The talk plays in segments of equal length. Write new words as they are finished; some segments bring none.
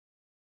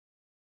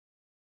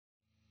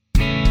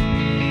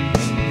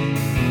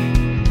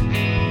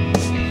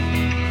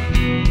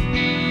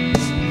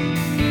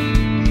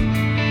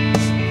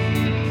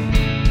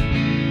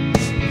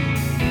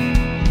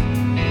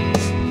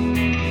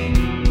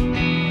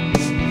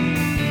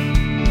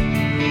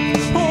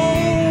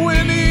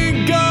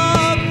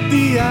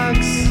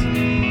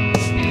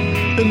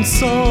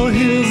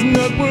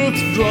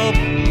with drop.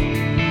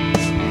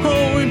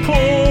 Oh, we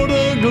poured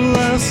a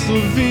glass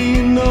of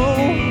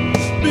vino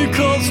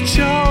because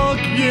Chuck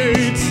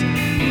Yates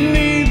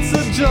needs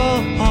a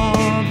job.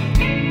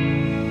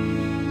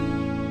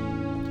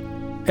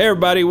 Hey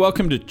everybody,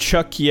 welcome to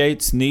Chuck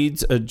Yates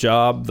Needs a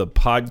Job, the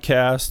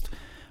podcast.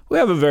 We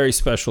have a very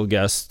special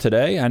guest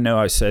today. I know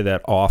I say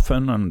that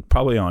often and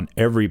probably on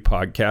every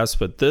podcast,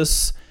 but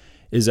this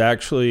is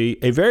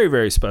actually a very,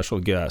 very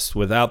special guest.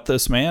 Without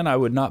this man, I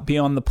would not be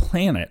on the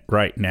planet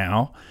right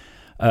now.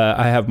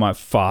 I have my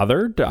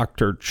father,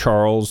 Dr.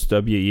 Charles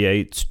W.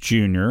 Yates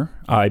Jr.,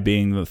 I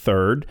being the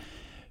third,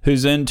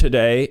 who's in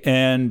today.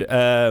 And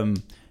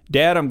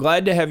Dad, I'm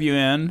glad to have you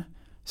in.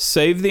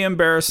 Save the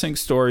embarrassing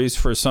stories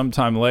for some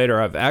time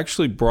later. I've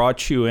actually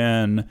brought you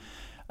in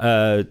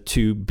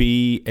to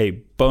be a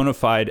bona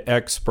fide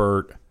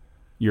expert,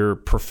 your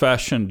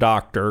profession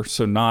doctor,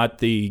 so not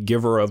the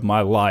giver of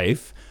my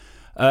life,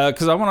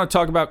 because I want to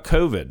talk about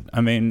COVID.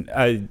 I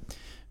mean,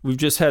 we've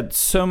just had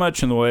so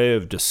much in the way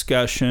of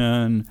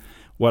discussion,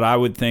 what I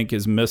would think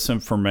is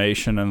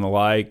misinformation and the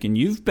like, and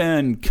you've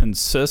been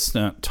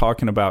consistent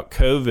talking about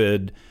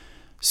COVID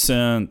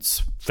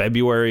since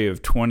February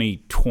of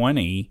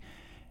 2020.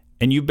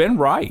 And you've been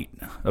right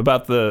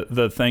about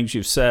the things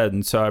you've said,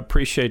 and so I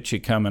appreciate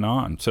you coming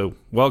on. So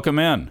welcome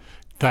in.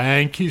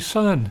 Thank you,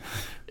 son.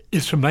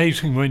 It's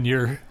amazing when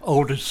your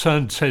oldest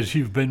son says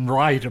you've been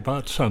right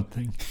about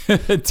something.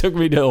 It took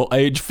me till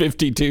age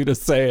 52 to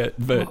say it,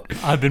 but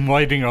I've been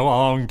waiting a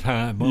long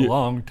time.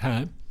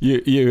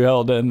 You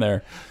held in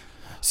there.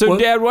 So,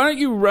 Dad, why don't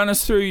you run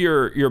us through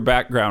your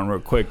background real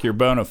quick, your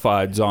bona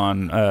fides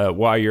on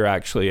why you're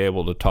actually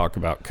able to talk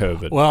about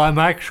COVID. Well, I'm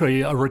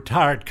actually a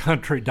retired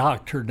country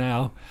doctor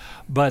now,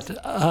 but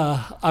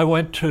I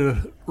went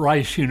to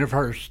Rice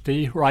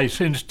University, Rice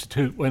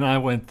Institute, when I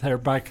went there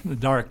back in the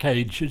dark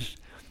ages.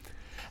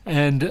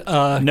 And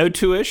no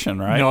tuition,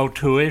 right? No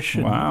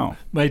tuition. Wow.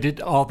 Made it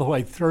all the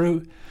way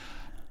through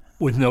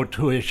with no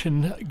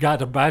tuition.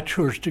 Got a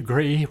bachelor's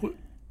degree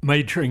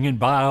majoring in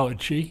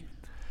biology.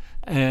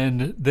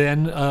 And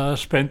then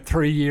spent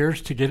 3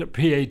 years to get a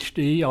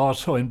PhD,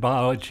 also in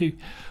biology,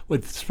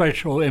 with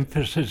special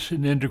emphasis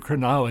in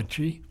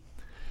endocrinology.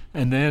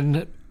 And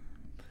then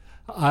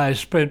I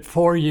spent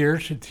 4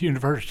 years at the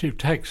University of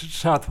Texas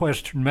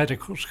Southwestern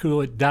Medical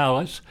School at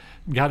Dallas,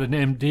 got an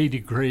MD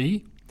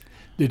degree,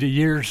 did a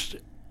year's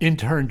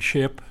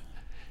internship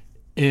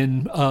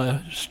in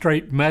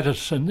straight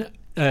medicine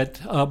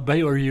at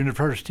Baylor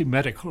University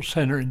Medical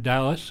Center in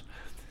Dallas,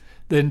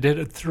 then did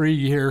a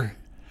 3-year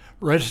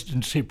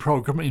residency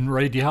program in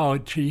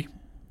radiology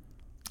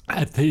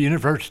at the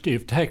University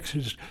of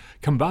Texas,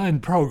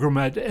 combined program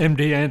at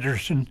MD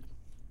Anderson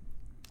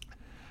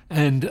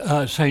and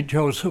St.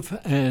 Joseph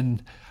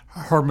and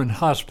Herman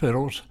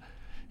hospitals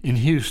in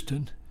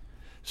Houston.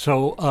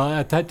 So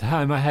at that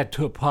time I had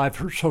to apply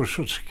for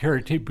Social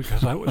Security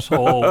because I was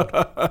so old.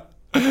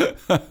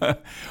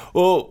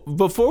 Well,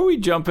 before we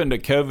jump into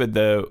COVID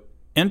though,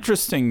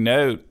 interesting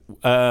note,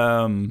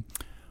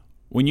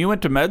 when you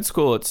went to med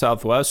school at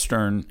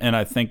Southwestern, and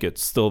I think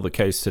it's still the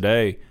case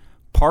today,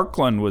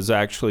 Parkland was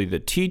actually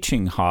the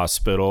teaching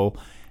hospital.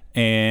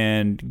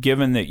 And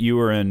given that you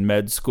were in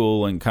med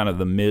school in kind of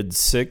the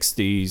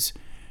mid-'60s,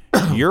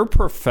 your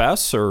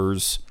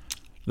professors,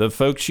 the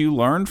folks you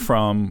learned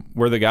from,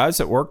 were the guys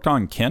that worked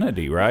on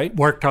Kennedy, right?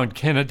 Worked on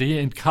Kennedy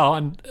and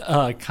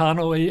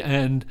Connolly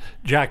and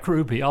Jack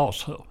Ruby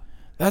also.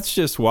 That's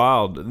just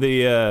wild.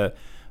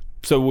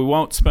 So we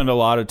won't spend a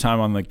lot of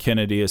time on the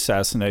Kennedy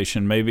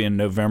assassination. Maybe in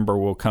November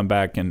we'll come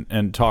back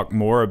and talk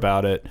more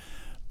about it.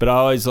 But I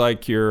always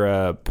like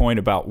your point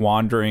about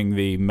wandering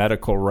the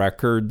medical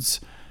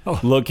records,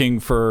 looking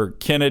for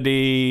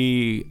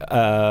Kennedy,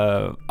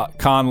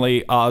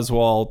 Conley,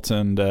 Oswalt,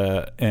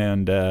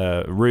 and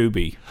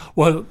Ruby.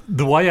 Well,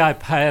 the way I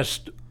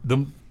passed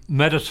the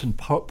medicine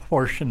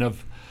portion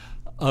of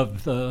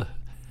the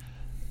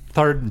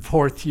third and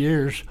fourth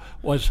years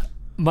was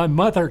my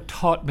mother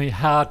taught me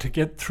how to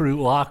get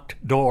through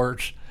locked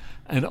doors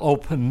and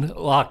open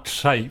locked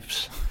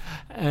safes.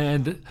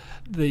 And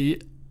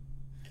the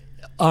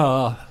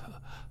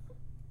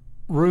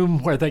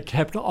room where they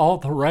kept all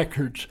the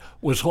records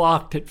was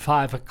locked at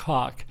 5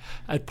 o'clock.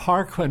 At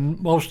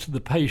Parkland, most of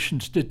the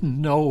patients didn't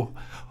know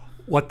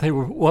what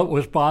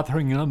was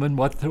bothering them and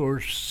what they were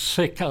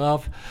sick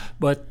of,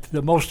 but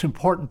the most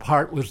important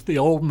part was the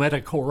old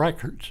medical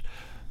records.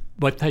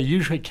 But they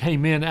usually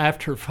came in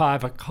after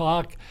 5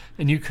 o'clock,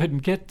 and you couldn't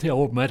get the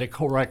old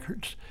medical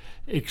records.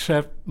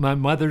 Except my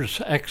mother's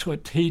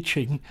excellent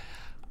teaching,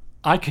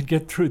 I could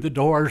get through the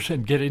doors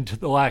and get into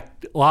the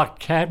locked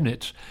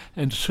cabinets,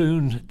 and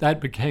soon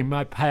that became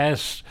my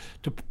pass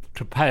to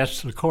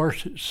pass the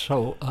courses.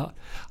 So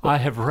I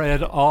have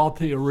read all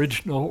the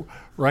original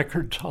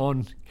records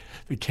on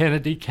the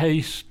Kennedy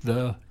case,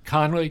 the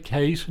Connolly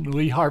case, and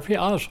Lee Harvey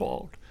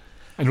Oswald,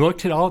 and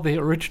looked at all the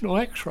original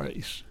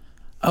x-rays.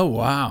 Oh,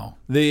 wow.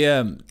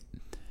 And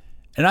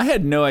I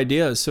had no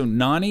idea. So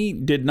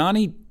did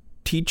Nani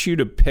teach you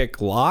to pick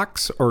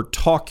locks or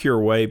talk your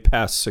way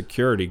past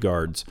security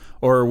guards?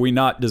 Or are we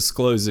not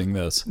disclosing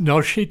this?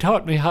 No, she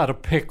taught me how to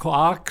pick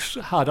locks,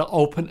 how to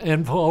open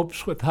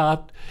envelopes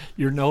without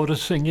you're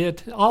noticing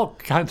it, all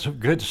kinds of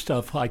good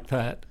stuff like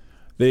that.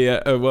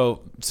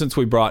 Well, since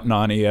we brought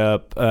Nani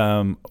up,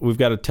 we've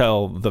got to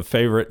tell the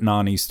favorite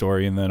Nani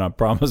story, and then I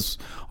promise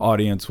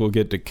audience we'll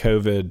get to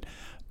COVID.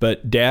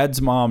 But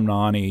Dad's mom,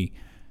 Nani,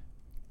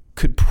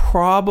 could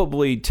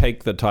probably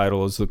take the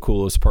title as the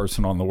coolest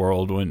person on the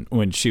world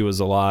when she was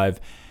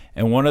alive.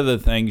 And one of the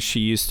things she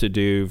used to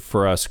do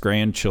for us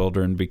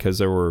grandchildren, because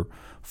there were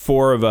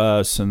 4 of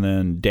us, and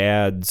then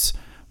Dad's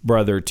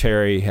brother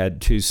Terry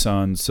had 2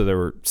 sons, so there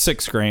were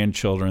 6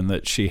 grandchildren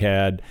that she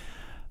had.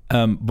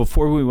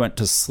 Before we went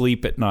to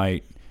sleep at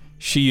night,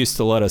 she used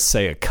to let us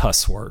say a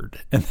cuss word,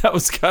 and that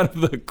was kind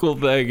of the cool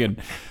thing.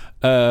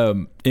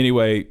 And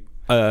anyway,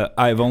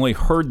 I've only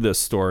heard this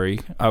story.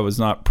 I was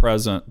not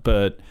present,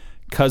 but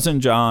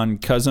Cousin John,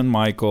 Cousin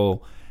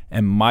Michael,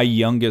 and my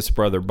youngest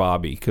brother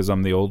Bobby, because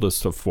I'm the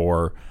oldest of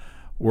 4,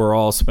 were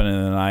all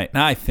spending the night.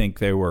 And I think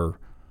they were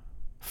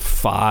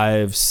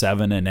 5,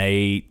 7, and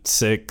 8,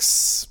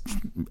 6,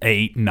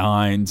 8,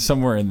 9,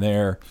 somewhere in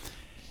there.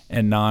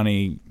 And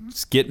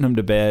Nani's getting them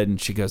to bed, and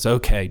she goes,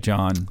 "Okay,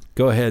 John,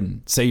 go ahead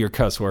and say your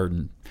cuss word."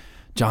 And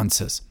John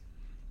says,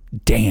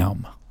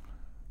 "Damn."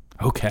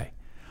 "Okay."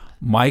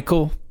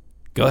 "Michael,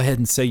 go ahead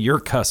and say your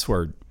cuss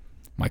word."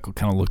 Michael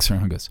kind of looks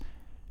around and goes,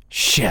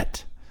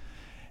 "Shit."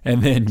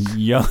 And then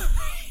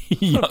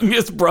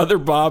youngest brother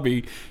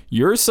Bobby,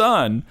 your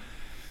son,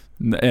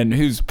 and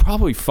who's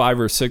probably 5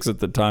 or 6 at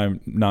the time,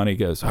 Nani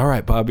goes, "All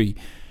right, Bobby,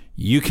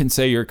 you can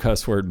say your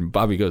cuss word." And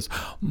Bobby goes,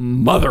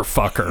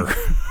 "Motherfucker."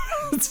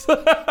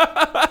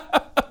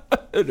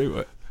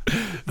 Anyway,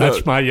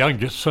 that's my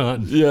youngest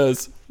son.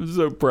 Yes, I'm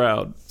so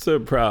proud, so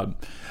proud.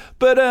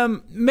 But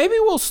maybe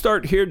we'll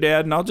start here,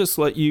 Dad, and I'll just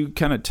let you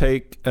kind of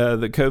take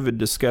the COVID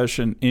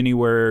discussion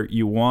anywhere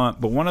you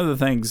want. But one of the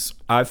things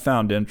I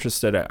found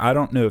interesting, I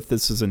don't know if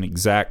this is an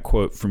exact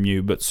quote from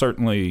you, but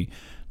certainly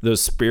the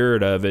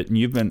spirit of it. And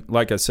you've been,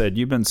 like I said,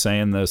 you've been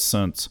saying this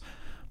since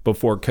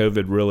before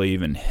COVID really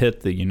even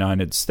hit the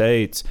United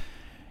States.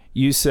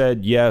 You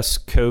said, yes,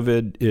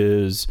 COVID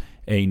is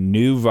a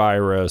new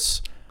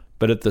virus,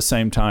 but at the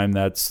same time,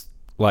 that's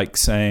like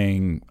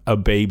saying a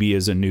baby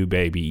is a new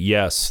baby.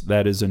 Yes,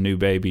 that is a new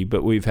baby,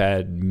 but we've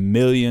had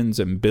millions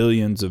and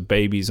billions of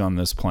babies on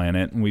this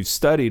planet, and we've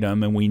studied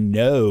them, and we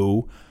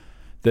know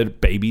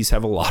that babies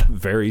have a lot of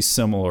very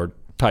similar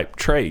type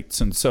traits.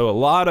 And so a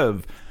lot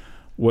of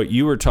what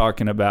you were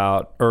talking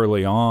about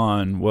early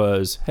on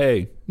was,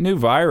 hey, new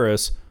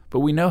virus, but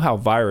we know how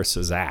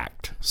viruses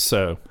act.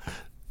 So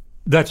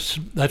that's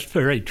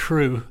very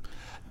true.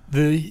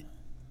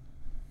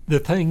 The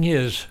thing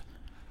is,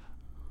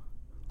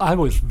 I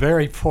was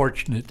very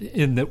fortunate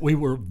in that we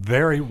were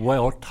very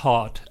well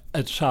taught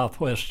at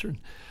Southwestern,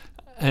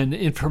 and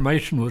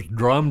information was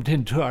drummed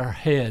into our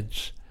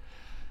heads.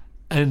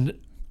 And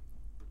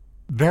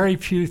very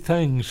few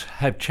things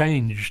have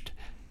changed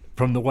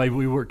from the way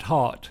we were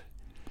taught.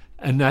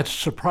 And that's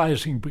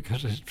surprising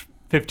because it's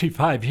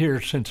 55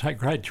 years since I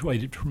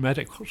graduated from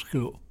medical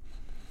school.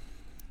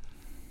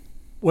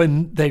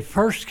 When they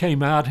first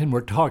came out and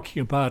were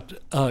talking about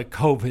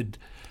COVID,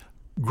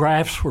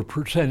 graphs were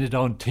presented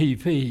on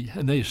TV,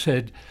 and they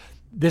said,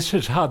 this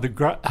is how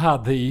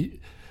the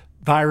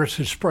virus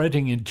is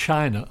spreading in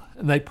China.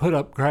 And they put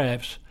up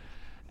graphs.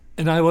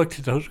 And I looked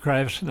at those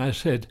graphs and I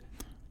said,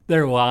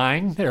 they're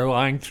lying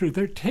through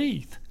their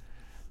teeth.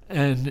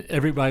 And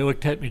everybody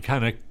looked at me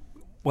kind of,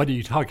 what are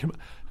you talking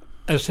about?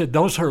 I said,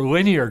 those are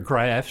linear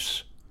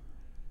graphs,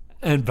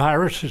 and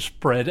viruses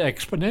spread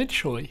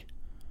exponentially.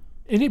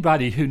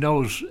 Anybody who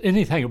knows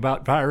anything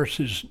about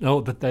viruses know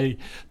that the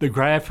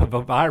graph of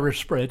a virus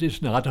spread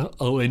is not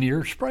a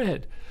linear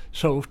spread.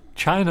 So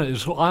China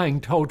is lying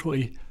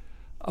totally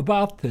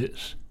about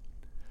this.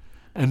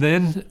 And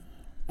then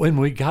when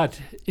we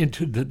got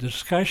into the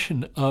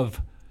discussion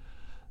of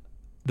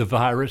the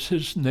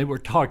viruses, and they were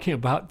talking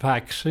about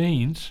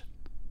vaccines,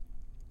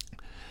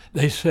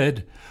 they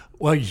said,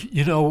 well,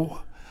 you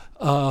know,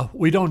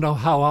 we don't know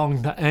how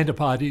long the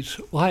antibodies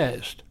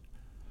last.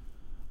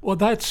 Well,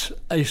 that's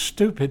a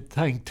stupid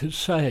thing to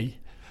say,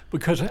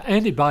 because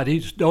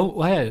antibodies don't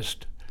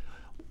last.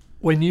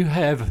 When you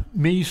have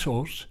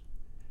measles,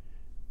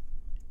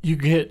 you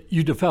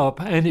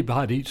develop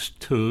antibodies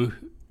to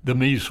the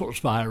measles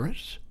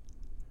virus.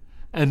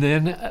 And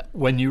then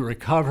when you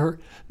recover,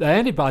 the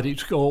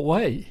antibodies go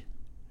away.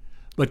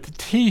 But the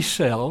T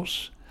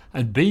cells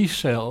and B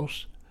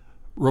cells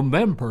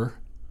remember,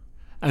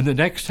 and the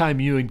next time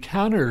you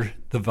encounter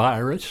the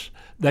virus,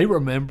 they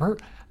remember,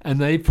 and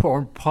they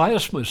form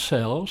plasma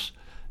cells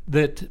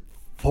that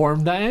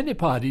form the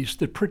antibodies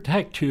that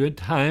protect you in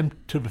time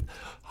to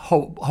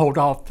hold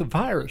off the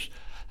virus.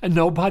 And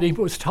nobody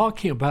was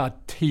talking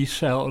about T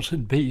cells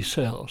and B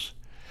cells.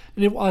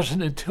 And it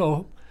wasn't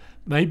until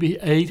maybe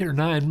 8 or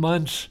 9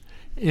 months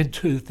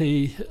into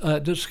the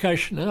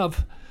discussion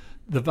of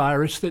the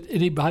virus that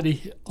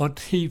anybody on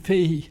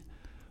TV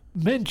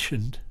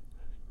mentioned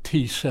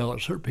T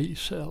cells or B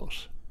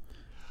cells.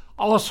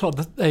 Also,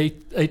 they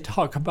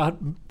talk about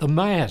the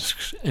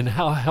masks and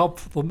how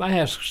helpful the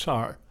masks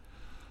are.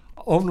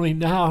 Only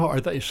now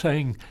are they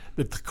saying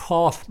that the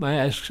cloth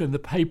masks and the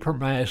paper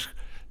masks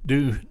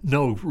do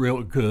no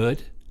real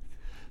good,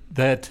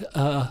 that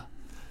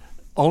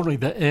only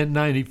the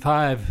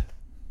N95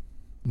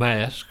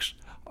 masks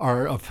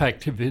are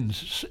effective in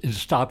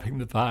stopping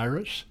the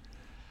virus.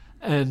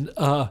 And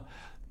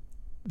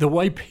the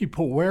way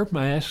people wear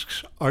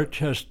masks are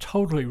just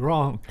totally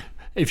wrong.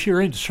 If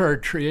you're in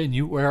surgery and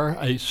you wear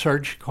a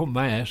surgical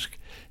mask,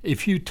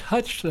 if you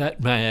touch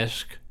that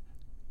mask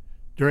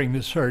during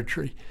the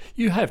surgery,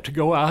 you have to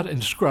go out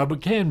and scrub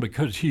again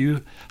because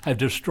you have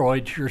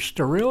destroyed your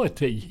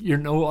sterility. You're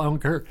no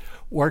longer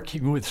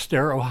working with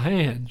sterile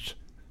hands.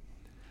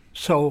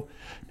 So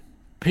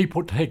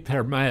people take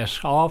their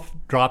masks off,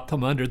 drop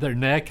them under their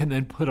neck, and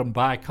then put them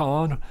back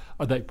on,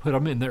 or they put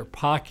them in their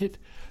pocket.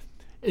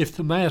 If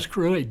the mask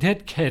really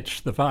did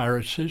catch the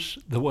viruses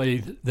the way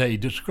they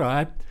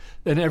describe,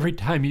 then every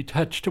time you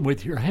touched them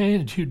with your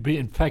hands, you'd be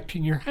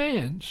infecting your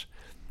hands.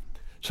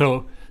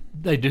 So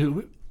they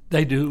do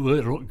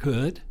little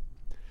good.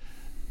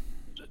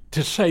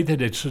 To say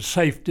that it's a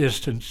safe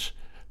distance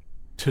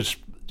to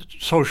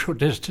social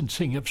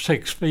distancing of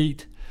 6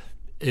 feet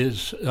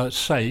is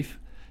safe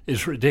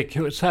is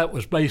ridiculous. That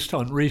was based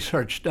on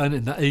research done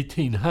in the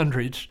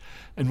 1800s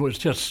and was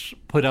just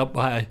put up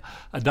by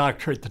a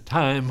doctor at the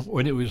time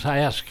when he was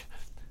asked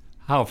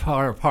how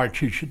far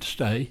apart you should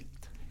stay.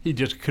 He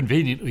just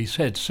conveniently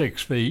said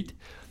 6 feet,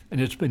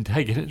 and it's been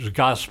taken as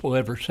gospel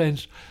ever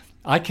since.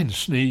 I can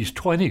sneeze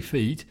 20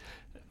 feet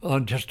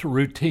on just a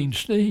routine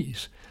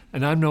sneeze,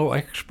 and I'm no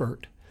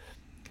expert.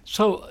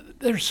 So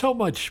there's so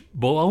much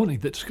baloney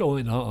that's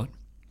going on.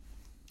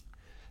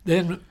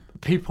 Then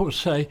people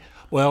say,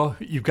 well,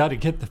 you've got to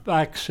get the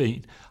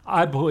vaccine.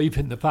 I believe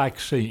in the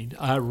vaccine.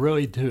 I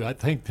really do. I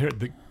think they're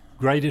the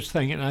greatest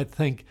thing, and I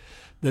think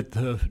that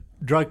the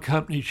drug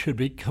companies should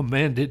be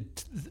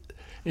commended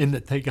in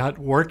that they got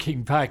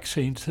working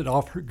vaccines that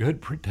offer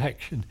good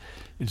protection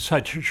in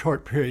such a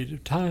short period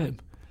of time.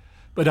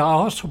 But I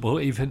also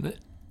believe in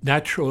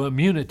natural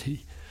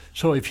immunity.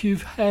 So if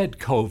you've had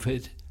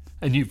COVID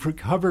and you've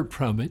recovered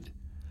from it,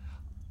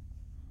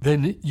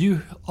 then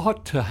you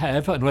ought to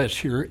have,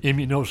 unless you're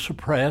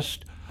immunosuppressed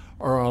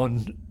or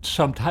on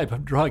some type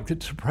of drug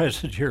that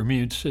suppresses your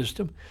immune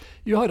system,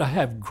 you ought to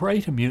have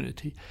great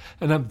immunity.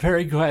 And I'm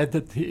very glad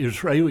that the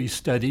Israeli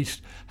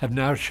studies have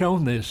now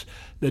shown this,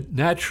 that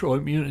natural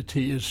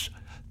immunity is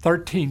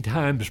 13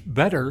 times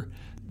better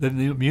than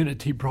the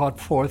immunity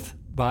brought forth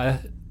by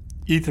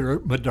either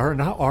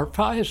Moderna or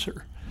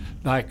Pfizer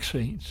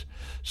vaccines.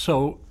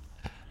 So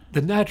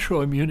the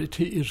natural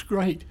immunity is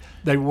great.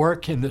 They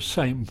work in the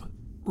same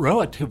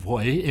relative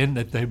way in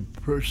that they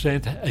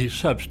present a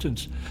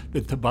substance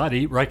that the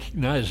body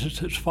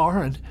recognizes as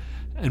foreign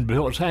and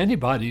builds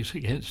antibodies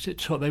against it,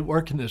 so they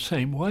work in the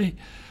same way.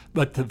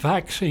 But the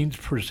vaccines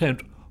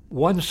present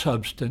one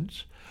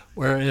substance,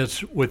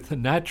 whereas with the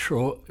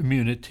natural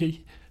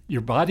immunity,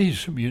 your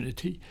body's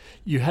immunity,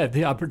 you have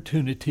the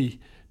opportunity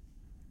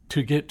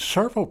to get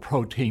several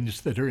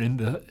proteins that are in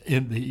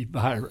the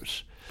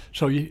virus.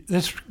 So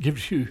this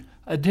gives you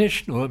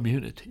additional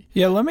immunity.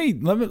 Yeah,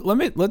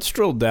 let's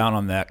drill down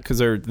on that, because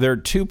there are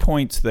 2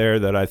 points there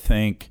that I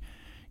think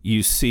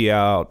you see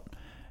out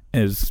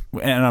as,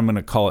 and I'm going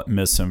to call it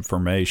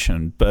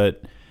misinformation,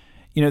 but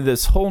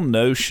this whole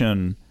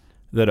notion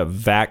that a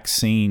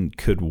vaccine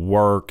could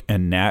work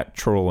and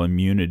natural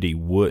immunity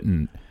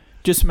wouldn't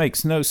just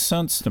makes no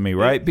sense to me,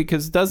 right?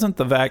 Because doesn't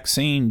the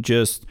vaccine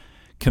just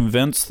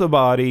convince the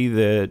body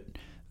that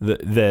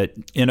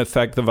in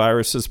effect the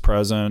virus is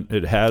present,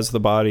 it has the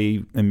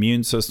body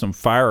immune system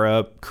fire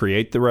up,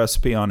 create the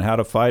recipe on how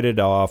to fight it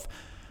off,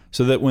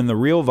 so that when the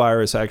real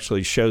virus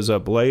actually shows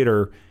up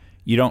later,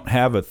 you don't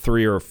have a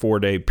 3 or 4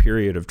 day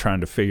period of trying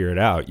to figure it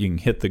out. You can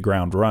hit the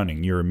ground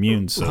running, your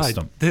immune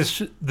system.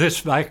 Right. This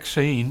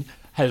vaccine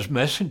has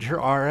messenger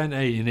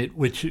RNA in it,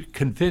 which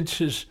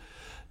convinces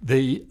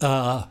the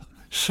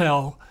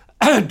cell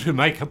to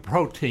make a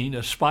protein,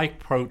 a spike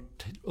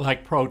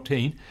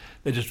protein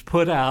that is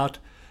put out.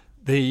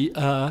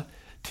 The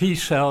T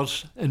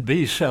cells and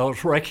B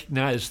cells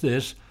recognize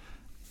this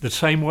the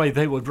same way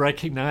they would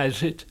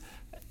recognize it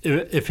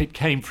if it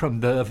came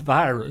from the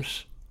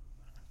virus.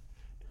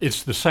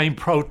 It's the same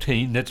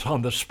protein that's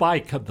on the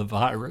spike of the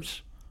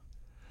virus.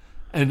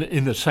 And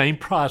in the same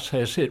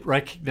process, it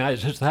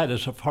recognizes that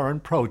as a foreign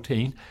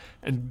protein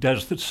and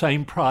does the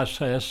same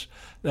process,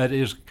 that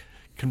is,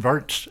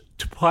 converts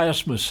to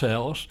plasma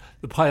cells.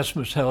 The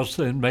plasma cells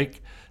then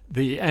make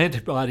the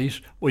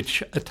antibodies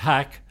which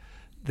attack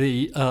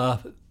the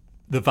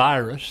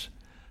virus,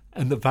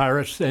 and the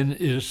virus then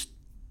is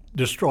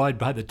destroyed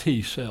by the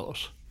T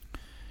cells.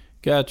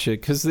 Gotcha,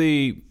 because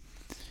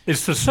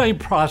it's the same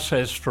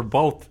process for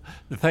both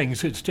the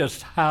things. It's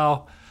just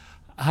how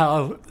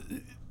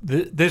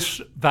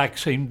this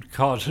vaccine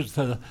causes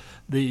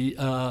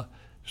the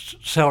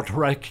cell to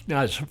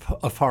recognize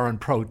a foreign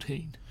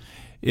protein.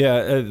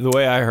 Yeah, the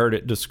way I heard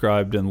it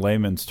described in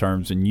layman's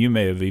terms, and you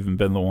may have even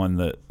been the one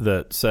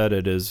that said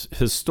it, is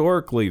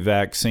historically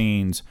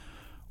vaccines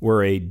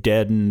were a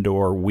deadened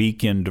or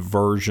weakened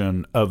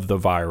version of the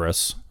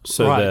virus,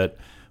 so that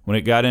when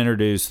it got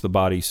introduced, the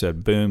body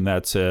said, boom,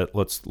 that's it.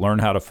 Let's learn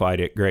how to fight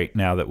it. Great,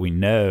 now that we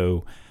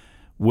know.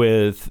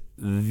 With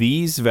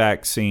these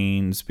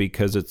vaccines,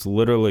 because it's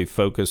literally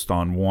focused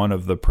on one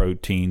of the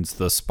proteins,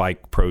 the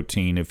spike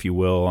protein, if you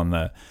will, on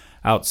the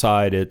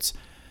outside, it's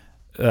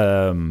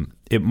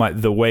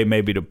the way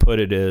maybe to put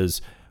it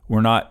is,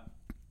 we're not,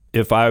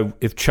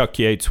 if Chuck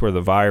Yates were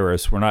the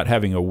virus, we're not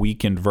having a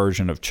weakened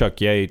version of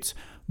Chuck Yates,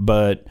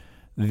 but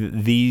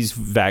these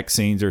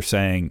vaccines are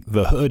saying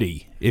the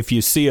hoodie. If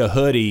you see a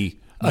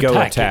hoodie,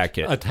 go attack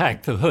it.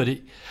 Attack the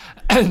hoodie.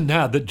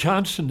 Now, the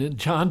Johnson &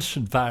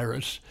 Johnson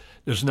virus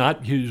does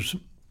not use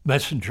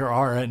messenger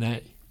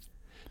RNA.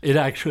 It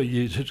actually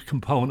uses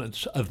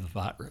components of the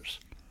virus.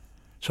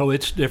 So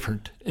it's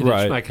different in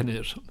its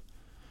mechanism.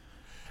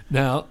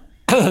 Now,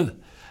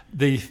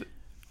 the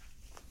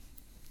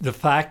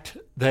fact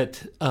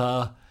that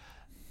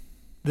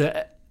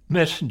the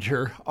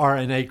messenger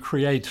RNA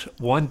creates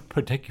one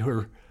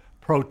particular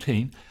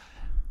protein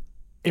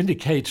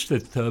indicates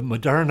that the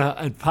Moderna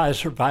and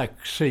Pfizer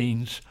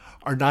vaccines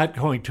are not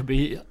going to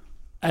be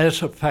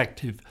as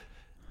effective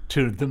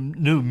to the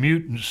new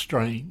mutant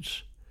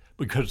strains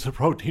because the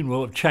protein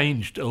will have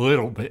changed a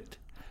little bit.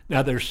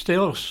 Now, there's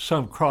still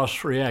some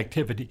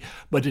cross-reactivity,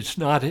 but it's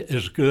not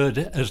as good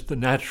as the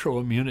natural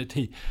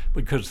immunity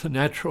because the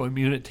natural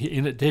immunity,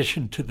 in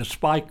addition to the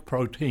spike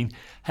protein,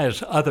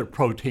 has other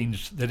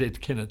proteins that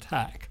it can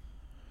attack.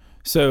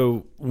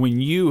 So when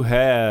you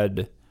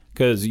had,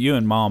 because you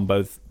and Mom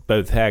both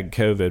had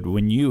COVID,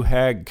 when you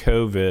had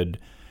COVID,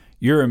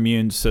 your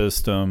immune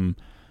system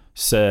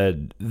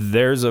said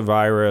there's a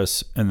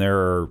virus and there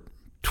are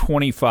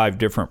 25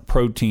 different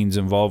proteins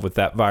involved with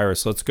that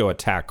virus. Let's go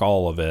attack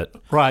all of it.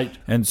 Right.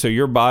 And so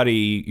your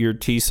body, your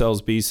T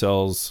cells, B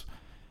cells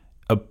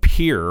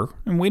appear,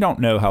 and we don't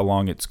know how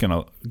long it's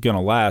gonna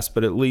last,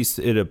 but at least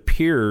it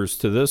appears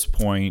to this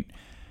point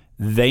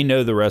they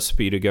know the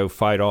recipe to go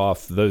fight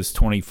off those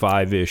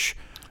 25-ish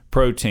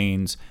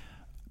proteins.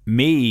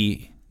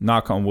 Me,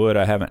 knock on wood,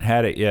 I haven't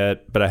had it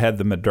yet, but I had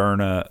the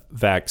Moderna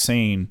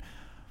vaccine.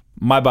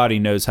 My body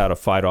knows how to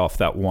fight off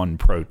that one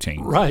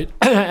protein. Right.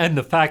 And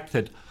the fact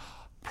that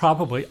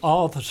probably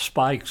all the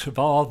spikes of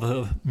all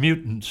the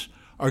mutants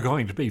are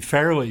going to be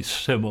fairly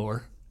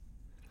similar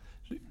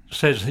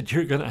says that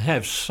you're going to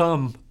have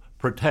some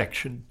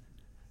protection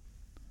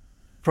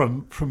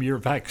from your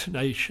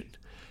vaccination.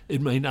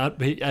 It may not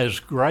be as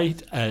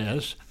great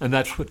as, and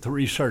that's what the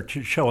research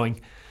is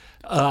showing.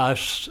 I've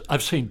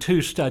seen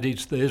two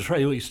studies, the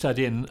Israeli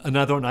study and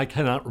another one I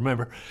cannot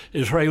remember.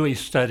 Israeli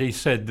study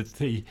said that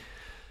the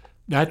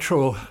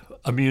natural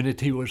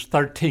immunity was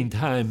 13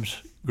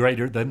 times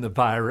greater than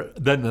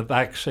the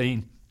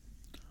vaccine.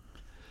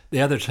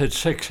 The other said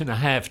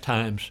 6.5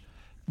 times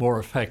more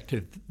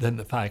effective than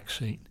the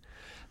vaccine,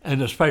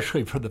 and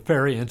especially for the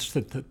variants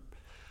that the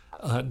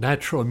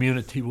natural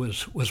immunity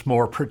was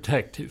more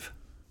protective.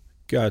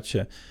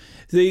 Gotcha.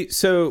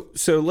 So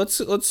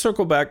let's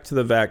circle back to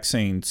the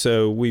vaccine.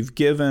 So we've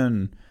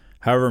given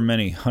however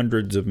many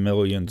hundreds of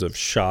millions of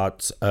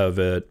shots of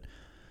it,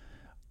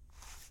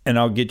 and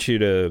I'll get you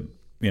to,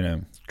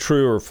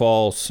 true or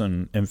false,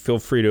 and feel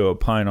free to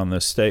opine on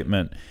this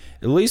statement.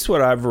 At least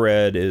what I've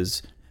read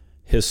is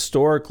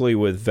historically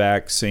with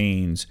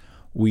vaccines,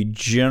 we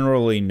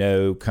generally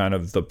know kind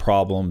of the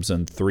problems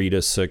in 3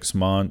 to 6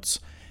 months,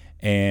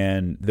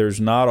 and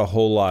there's not a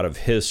whole lot of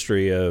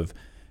history of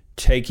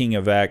taking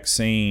a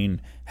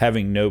vaccine,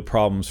 having no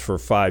problems for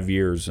 5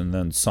 years, and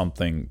then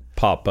something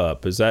pop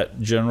up. Is that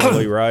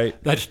generally right?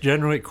 That's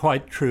generally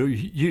quite true.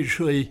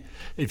 Usually,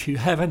 if you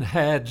haven't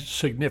had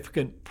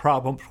significant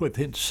problems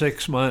within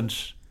 6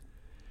 months,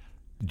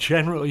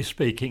 generally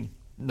speaking,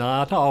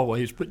 not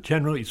always, but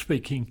generally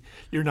speaking,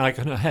 you're not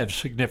going to have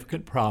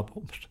significant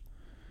problems.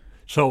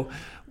 So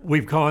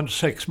we've gone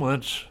 6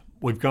 months.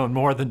 We've gone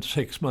more than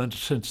 6 months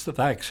since the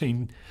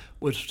vaccine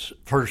was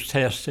first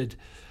tested,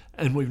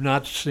 and we've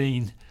not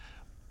seen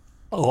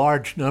a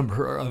large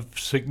number of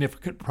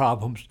significant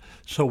problems.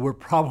 So we're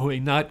probably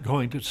not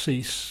going to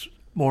see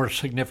more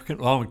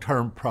significant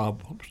long-term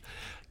problems.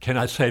 Can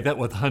I say that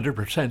with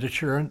 100%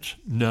 assurance?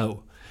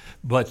 No,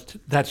 but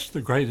that's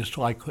the greatest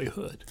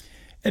likelihood.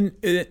 And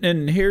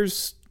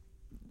here's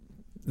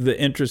the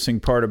interesting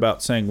part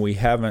about saying we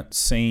haven't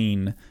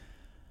seen.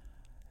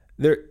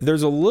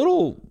 There's a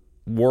little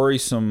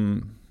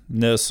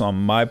worrisomeness on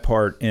my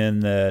part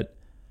in that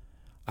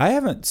I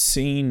haven't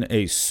seen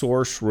a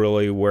source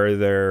really where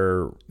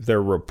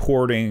they're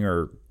reporting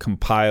or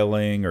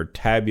compiling or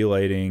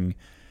tabulating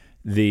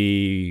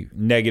the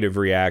negative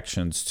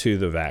reactions to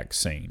the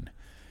vaccine.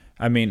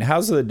 I mean,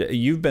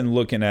 you've been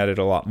looking at it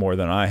a lot more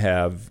than I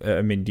have.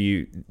 I mean,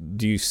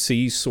 do you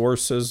see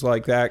sources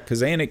like that?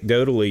 Because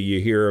anecdotally,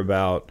 you hear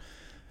about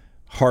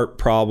heart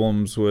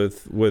problems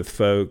with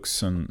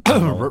folks and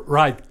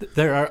right.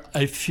 There are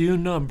a few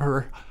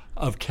number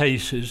of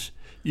cases,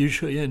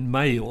 usually in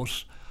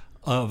males,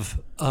 of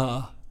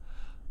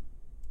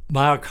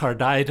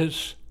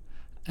myocarditis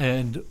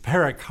and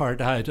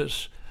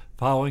pericarditis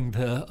following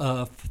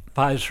the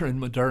Pfizer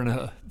and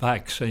Moderna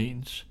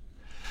vaccines.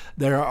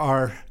 There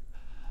are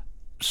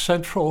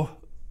central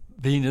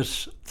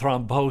venous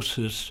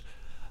thrombosis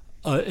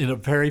in a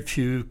very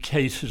few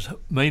cases,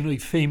 mainly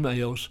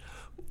females,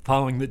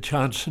 following the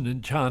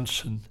Johnson &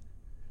 Johnson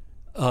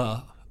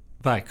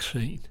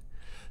vaccine.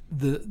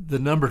 The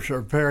numbers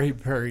are very,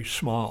 very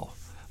small,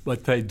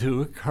 but they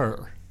do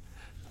occur.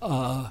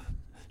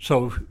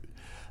 So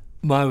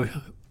my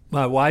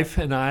wife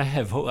and I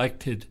have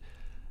elected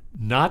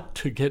not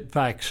to get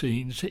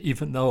vaccines,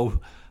 even though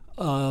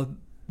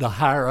the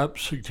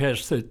higher-ups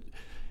suggest that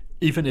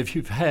even if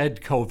you've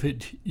had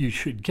COVID, you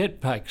should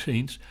get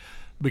vaccines,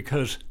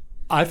 because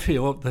I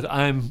feel that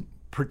I'm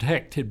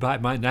protected by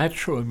my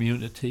natural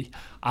immunity.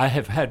 I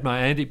have had my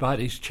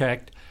antibodies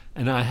checked,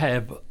 and I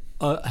have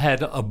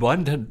had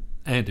abundant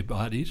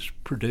antibodies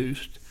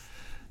produced.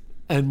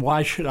 And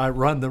why should I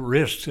run the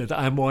risk that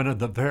I'm one of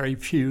the very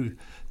few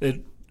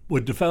that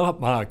would develop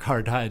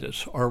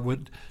myocarditis or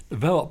would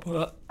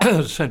develop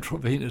central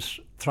venous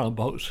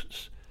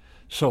thrombosis?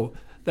 So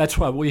that's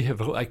why we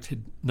have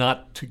elected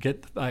not to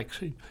get the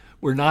vaccine.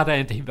 We're not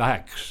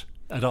anti-vax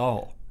at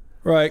all.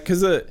 Right,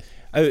 because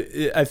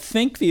I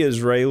think the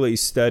Israeli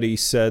study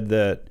said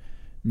that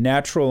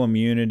natural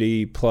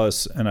immunity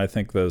plus, and I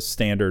think the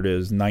standard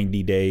is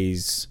 90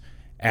 days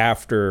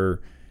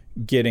after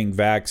getting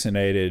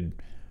vaccinated,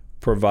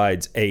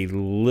 provides a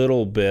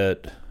little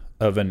bit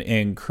of an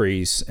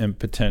increase in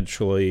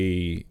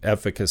potentially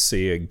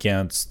efficacy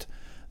against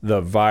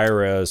the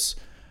virus.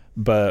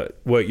 But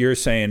what you're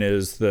saying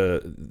is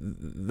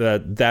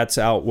that's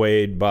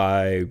outweighed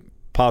by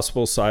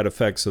possible side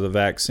effects of the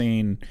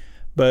vaccine.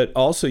 But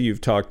also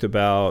you've talked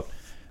about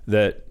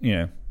that,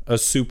 a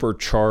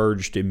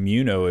supercharged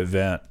immuno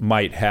event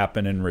might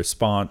happen in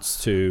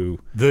response to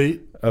a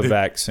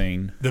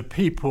vaccine. The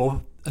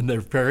people, and there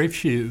are very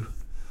few,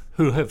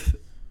 who have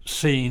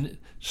seen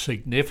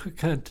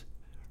significant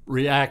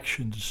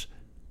reactions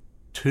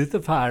to the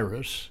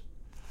virus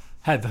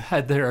have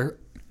had their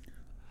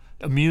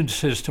immune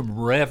system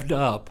revved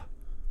up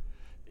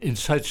in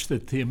such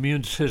that the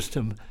immune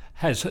system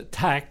has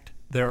attacked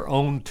their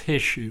own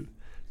tissue.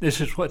 This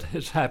is what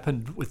has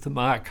happened with the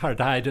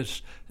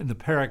myocarditis and the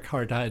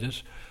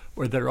pericarditis,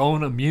 where their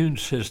own immune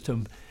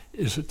system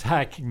is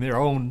attacking their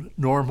own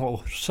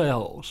normal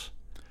cells.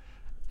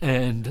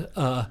 And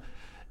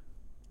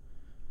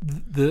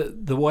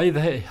the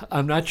way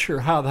I'm not sure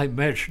how they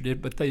measured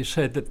it, but they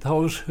said that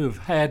those who've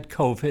had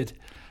COVID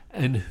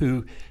and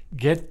who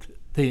get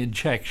the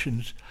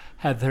injections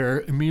have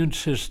their immune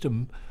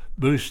system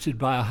boosted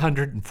by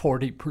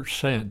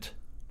 140%.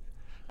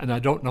 And I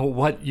don't know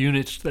what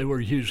units they were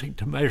using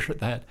to measure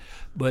that,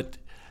 but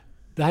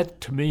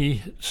that to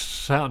me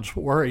sounds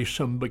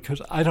worrisome,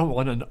 because I don't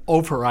want an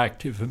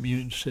overactive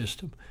immune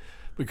system,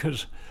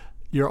 because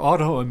your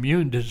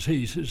autoimmune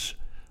diseases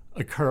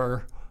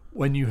occur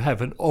when you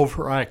have an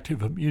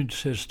overactive immune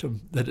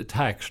system that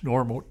attacks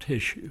normal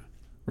tissue.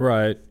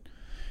 Right.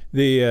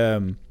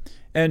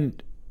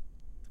 And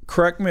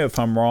correct me if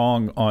I'm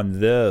wrong on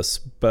this,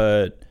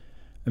 but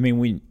I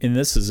mean, and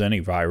this is any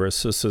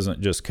virus, this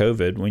isn't just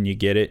COVID. When you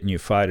get it and you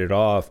fight it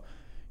off,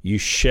 you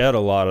shed a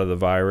lot of the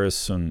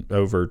virus and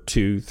over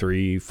 2,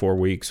 3, 4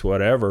 weeks,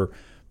 whatever,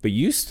 but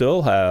you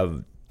still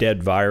have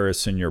dead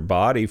virus in your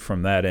body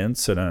from that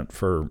incident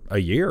for a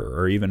year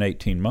or even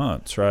 18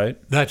 months,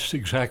 right? That's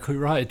exactly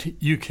right.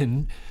 You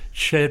can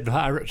shed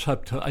virus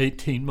up to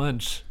 18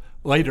 months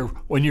later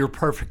when you're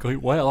perfectly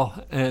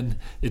well, and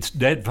it's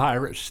dead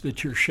virus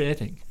that you're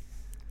shedding.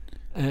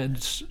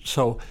 And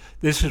so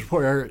this is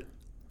where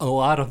a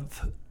lot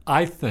of,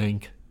 I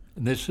think,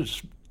 and this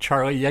is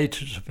Charlie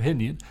Yates'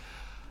 opinion,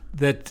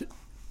 that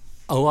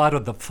a lot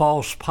of the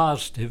false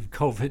positive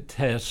COVID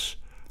tests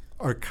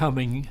are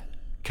coming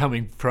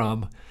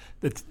from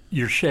that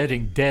you're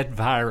shedding dead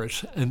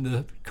virus, and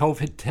the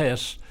COVID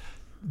tests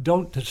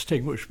don't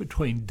distinguish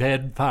between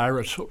dead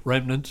virus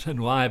remnants and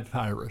live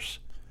virus,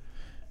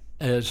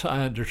 as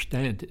I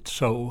understand it.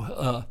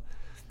 So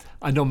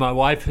I know my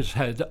wife has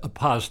had a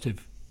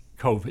positive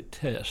COVID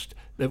test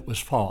that was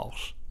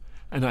false,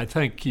 and I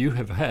think you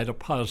have had a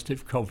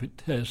positive COVID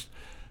test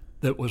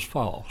that was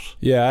false.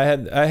 Yeah,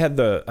 I had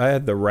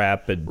the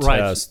rapid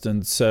test,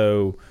 and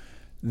so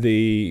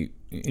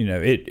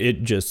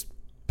it just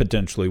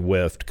potentially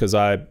whiffed because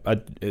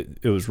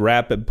it was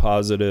rapid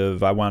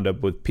positive. I wound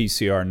up with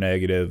PCR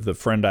negative. The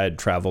friend I had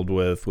traveled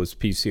with was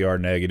PCR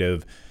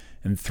negative,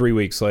 and 3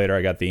 weeks later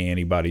I got the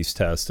antibodies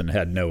test and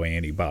had no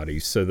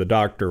antibodies. So the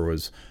doctor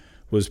was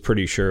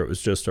pretty sure it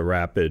was just a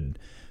rapid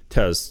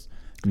test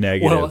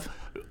negative.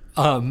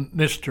 Well,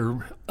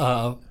 Mr.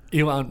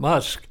 Elon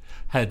Musk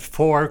had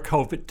 4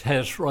 COVID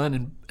tests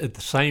running at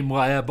the same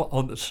lab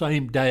on the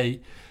same day,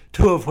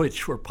 2 of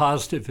which were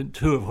positive and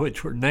 2 of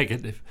which were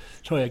negative.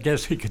 So I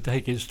guess he could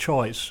take his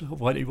choice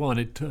of what he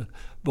wanted to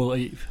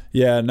believe.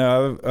 Yeah,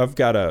 no, I've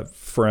got a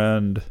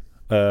friend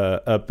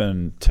up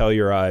in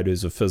Telluride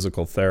who's a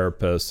physical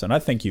therapist, and I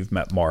think you've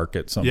met Mark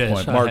at some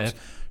point. Mark's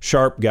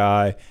sharp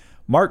guy.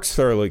 Mark's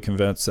thoroughly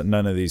convinced that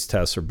none of these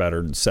tests are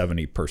better than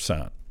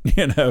 70%.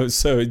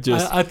 So it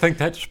just I think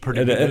that's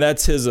pretty good. And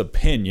that's his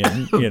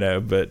opinion,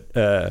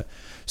 but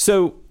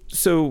so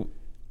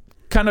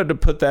kind of to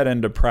put that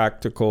into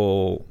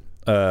practical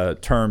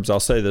terms, I'll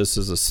say this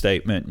as a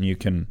statement, and you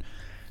can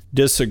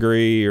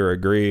disagree or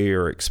agree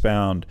or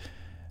expound.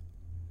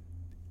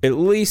 At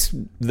least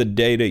the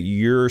data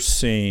you're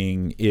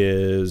seeing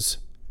is,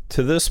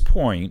 to this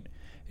point,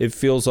 it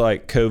feels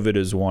like COVID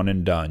is one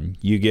and done.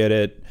 You get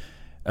it,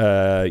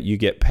 you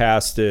get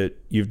past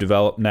it, you've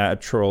developed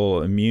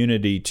natural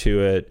immunity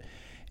to it,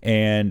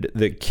 and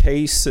the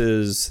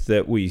cases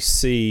that we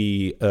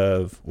see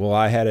of, well,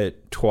 I had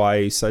it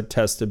twice, I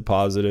tested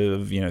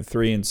positive,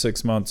 3 and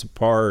 6 months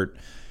apart.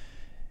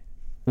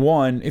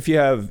 One, if you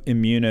have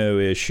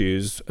immuno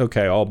issues,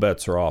 okay, all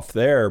bets are off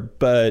there,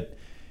 but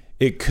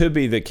it could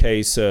be the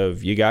case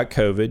of you got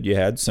COVID, you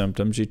had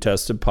symptoms, you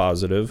tested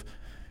positive,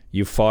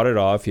 you fought it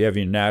off, you have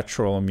your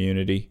natural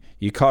immunity,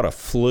 you caught a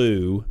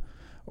flu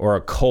or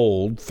a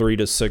cold 3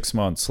 to 6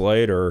 months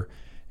later,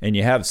 and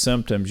you have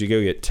symptoms, you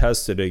go get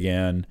tested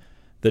again,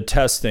 the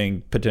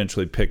testing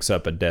potentially picks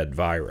up a dead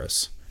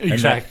virus.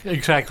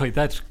 Exactly.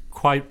 That's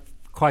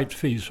quite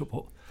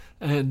feasible.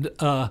 And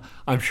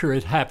I'm sure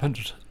it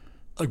happens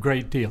a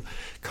great deal.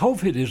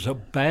 COVID is a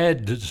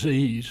bad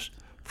disease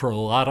for a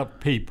lot of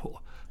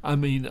people. I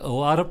mean, a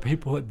lot of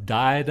people have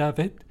died of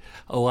it.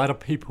 A lot of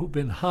people have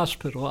been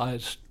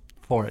hospitalized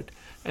for it.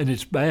 And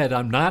it's bad.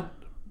 I'm not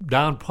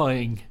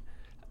downplaying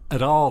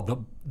at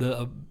all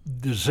the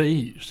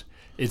disease.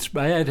 It's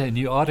bad, and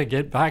you ought to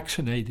get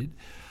vaccinated.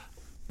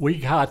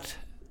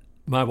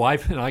 My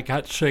wife and I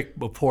got sick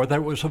before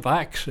there was a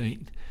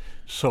vaccine.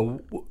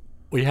 So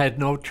we had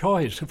no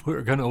choice. If we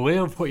were going to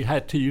live, we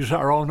had to use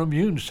our own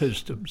immune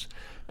systems.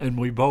 And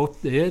we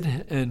both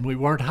did, and we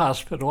weren't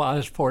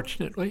hospitalized,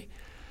 fortunately.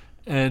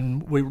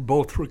 And we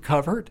both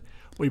recovered.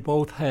 We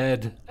both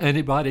had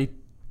antibody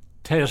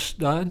tests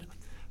done.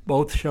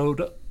 Both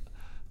showed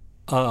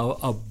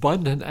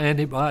abundant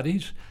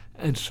antibodies.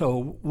 And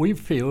so we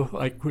feel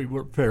like we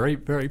were very,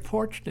 very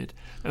fortunate.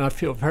 And I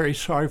feel very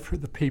sorry for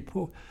the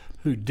people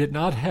who did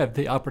not have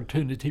the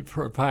opportunity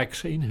for a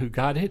vaccine, who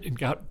got it and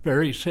got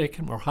very sick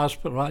and were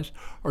hospitalized,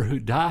 or who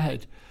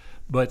died.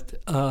 But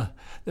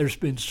there's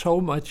been so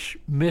much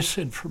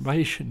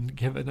misinformation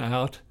given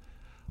out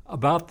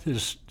about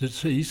this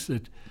disease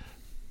that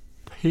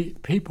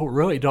people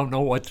really don't know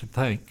what to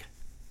think.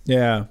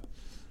 Yeah.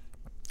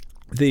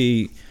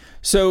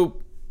 So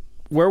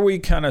where we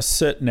kind of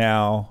sit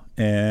now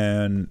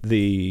and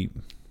the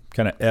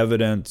kind of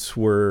evidence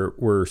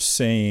we're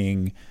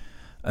seeing,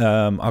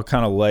 I'll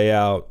kind of lay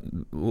out,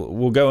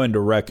 we'll go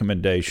into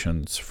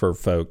recommendations for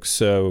folks.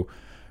 So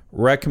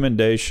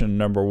recommendation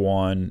number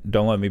one,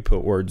 don't let me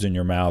put words in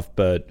your mouth,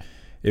 but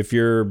if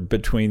you're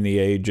between the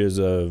ages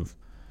of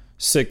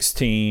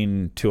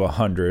 16 to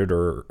 100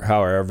 or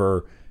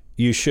however,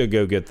 you should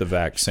go get the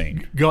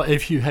vaccine.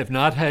 If you have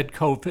not had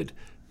COVID,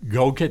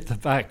 go get the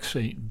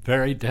vaccine,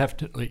 very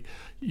definitely.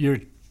 Your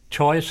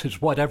choice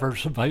is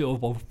whatever's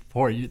available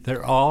for you.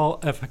 They're all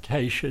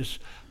efficacious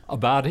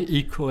about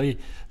equally.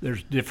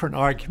 There's different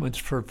arguments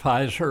for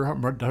Pfizer or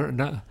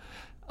Moderna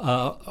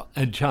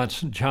and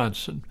Johnson &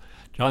 Johnson.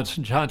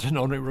 Johnson & Johnson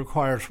only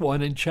requires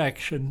one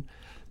injection.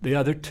 The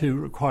other two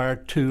require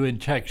 2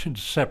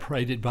 injections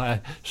separated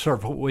by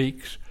several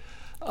weeks.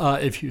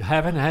 If you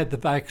haven't had the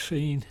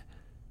vaccine,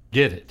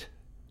 get it.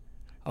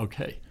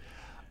 Okay.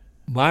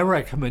 My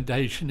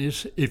recommendation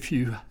is if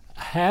you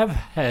have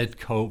had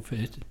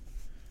COVID,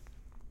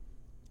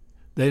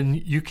 then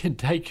you can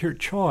take your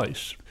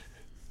choice.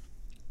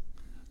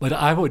 But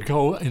I would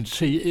go and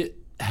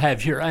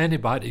have your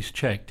antibodies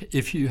checked.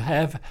 If you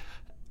have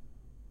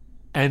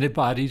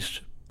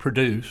antibodies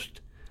produced,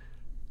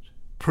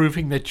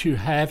 proving that you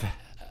have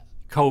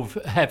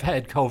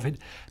had COVID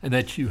and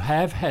that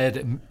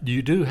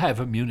you do have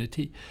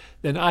immunity,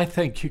 then I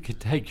think you can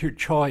take your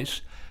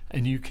choice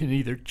and you can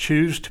either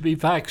choose to be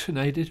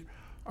vaccinated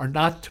or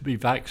not to be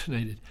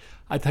vaccinated.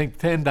 I think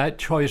then that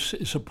choice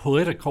is a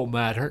political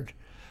matter,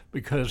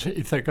 because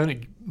if they're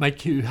going to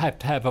make you have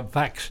to have a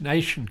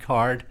vaccination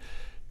card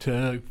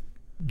to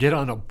get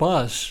on a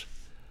bus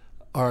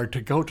or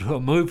to go to a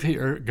movie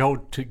or go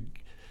to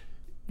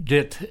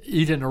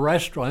eat in a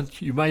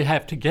restaurant, you may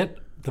have to get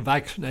the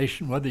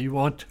vaccination whether you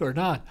want to or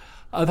not.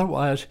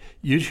 Otherwise,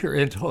 use your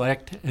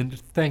intellect and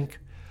think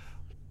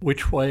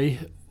which way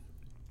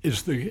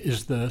is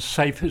the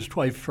safest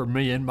way for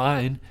me and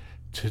mine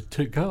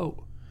to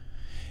go.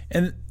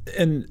 And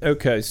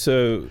okay,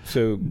 so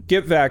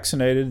get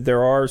vaccinated.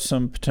 There are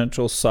some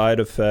potential side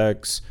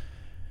effects.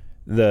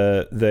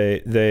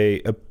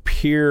 They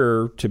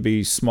appear to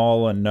be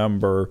small in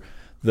number.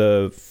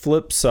 The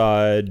flip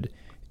side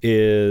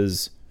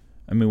is,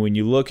 I mean, when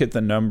you look at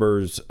the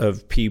numbers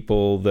of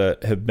people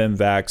that have been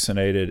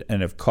vaccinated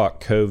and have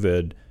caught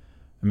COVID,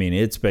 I mean,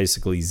 it's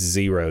basically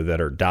zero that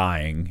are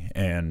dying,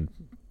 and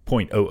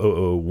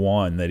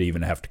 0.0001 that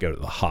even have to go to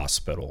the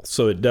hospital.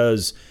 So it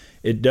does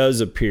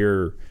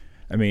appear.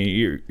 I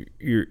mean,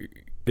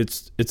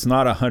 it's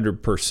not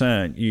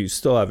 100%. You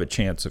still have a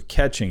chance of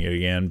catching it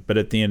again, but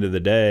at the end of the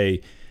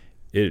day,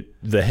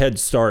 the head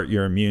start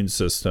your immune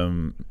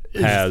system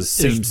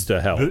seems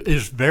to help.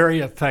 Is very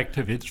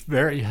effective. It's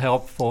very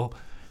helpful.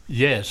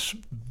 Yes,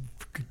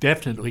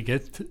 definitely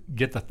get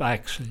the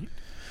vaccine.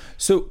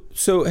 So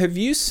have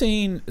you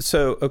seen?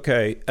 So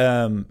okay,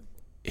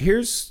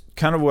 here's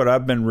kind of what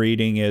I've been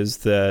reading is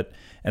that,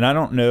 and I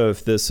don't know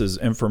if this is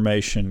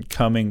information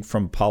coming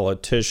from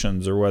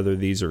politicians or whether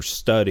these are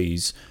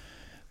studies,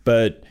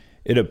 but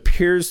it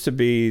appears to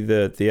be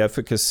that the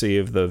efficacy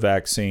of the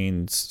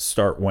vaccines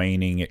start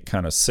waning at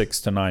kind of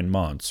 6 to 9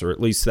 months, or at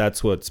least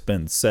that's what's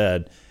been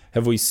said.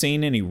 Have we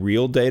seen any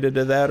real data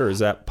to that, or is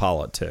that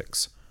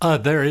politics?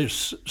 There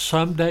is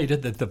some data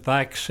that the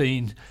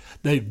vaccine,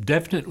 they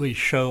definitely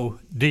show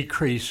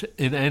decrease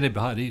in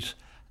antibodies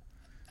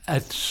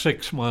at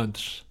 6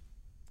 months.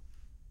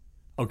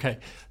 Okay,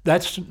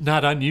 that's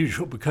not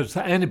unusual because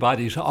the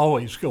antibodies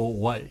always go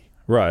away.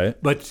 Right.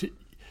 But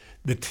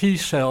the T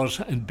cells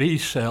and B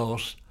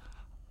cells,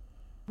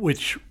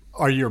 which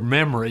are your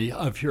memory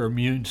of your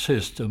immune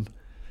system,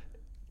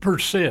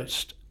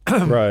 persist.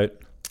 Right.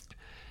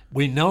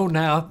 We know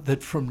now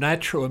that from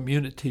natural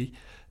immunity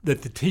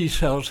that the T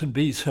cells and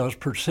B cells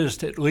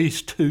persist at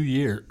least 2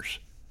 years.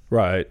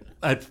 Right.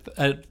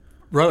 At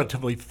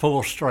relatively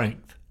full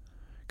strength.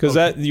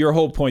 Because your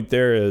whole point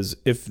there is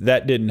if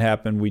that didn't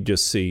happen, we'd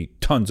just see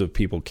tons of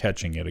people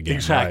catching it again.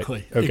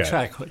 Exactly. Right? Okay.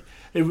 Exactly.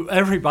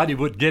 Everybody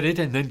would get it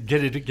and then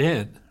get it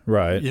again.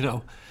 Right. You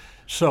know,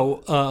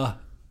 so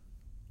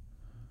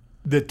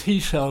the T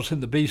cells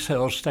and the B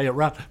cells stay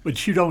around,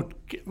 but you don't,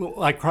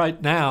 like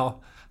right now,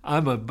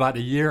 I'm about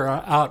a year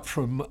out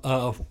from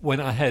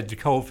when I had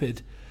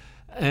COVID,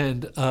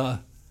 and I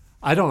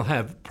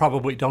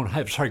probably don't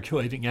have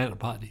circulating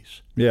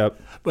antibodies.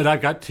 Yep. But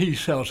I've got T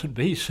cells and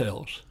B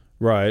cells.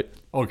 Right.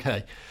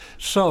 Okay.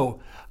 So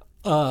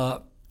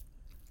the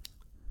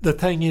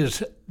thing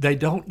is, they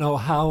don't know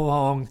how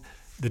long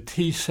the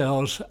T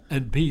cells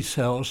and B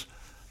cells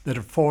that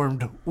are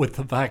formed with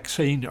the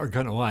vaccine are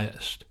going to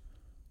last.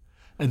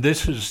 And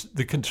this is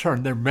the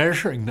concern. They're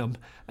measuring them,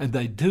 and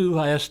they do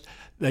last.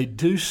 They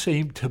do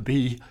seem to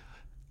be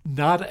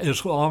not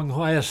as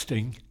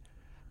long-lasting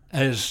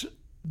as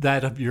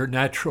that of your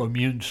natural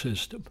immune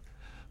system.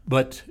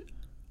 But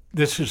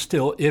this is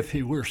still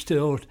iffy.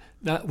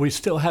 We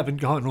still haven't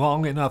gone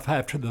long enough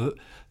after the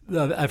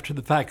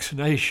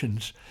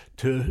vaccinations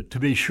to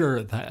be sure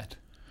of that.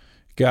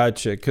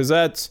 Gotcha.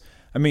 Because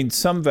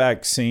some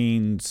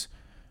vaccines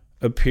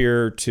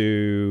appear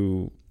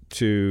to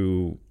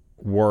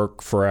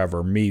work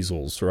forever.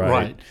 Measles, right?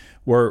 Right.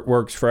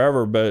 Works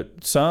forever,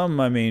 but some,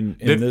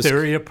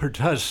 diphtheria,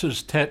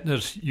 pertussis,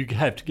 tetanus, you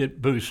have to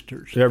get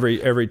boosters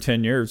every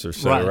 10 years or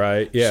so,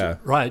 right? Yeah.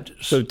 Right.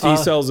 So T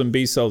cells and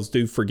B cells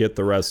do forget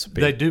the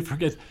recipe. They do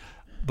forget,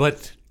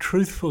 but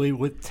truthfully,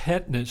 with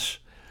tetanus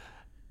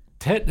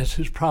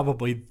is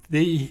probably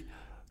the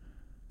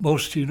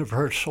most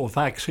universal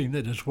vaccine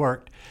that has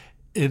worked.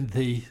 In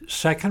the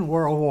Second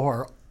World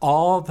War,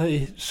 all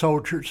the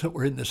soldiers that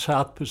were in the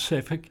South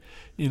Pacific,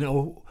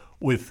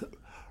 with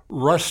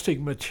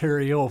rusting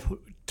material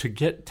to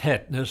get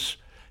tetanus,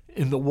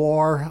 in the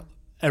war,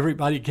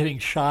 everybody getting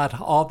shot,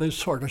 all this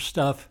sort of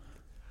stuff,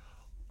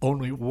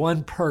 only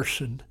one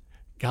person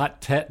got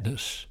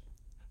tetanus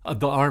of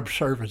the armed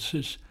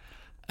services,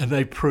 and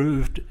they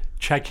proved,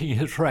 checking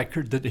his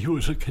record, that he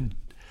was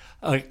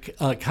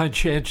a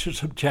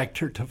conscientious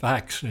objector to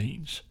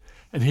vaccines,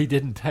 and he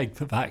didn't take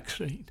the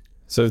vaccine.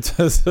 So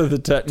the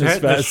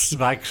tetanus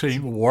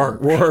vaccine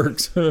works.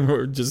 Works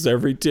just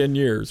every 10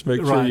 years.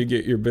 Make sure you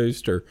get your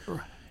booster. Right.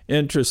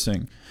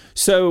 Interesting.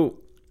 So,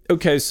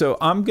 okay, so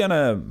I'm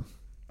gonna.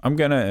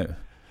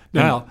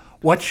 Now,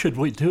 what should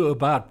we do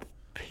about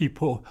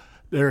people?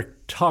 They're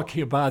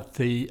talking about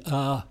the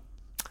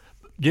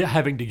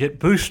having to get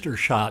booster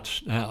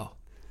shots now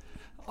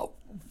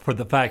for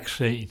the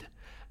vaccine.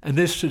 And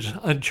this is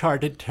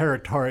uncharted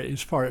territory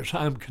as far as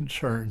I'm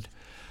concerned,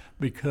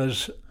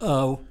 because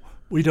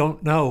we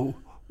don't know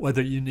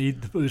whether you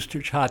need the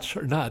booster shots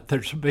or not.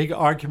 There's a big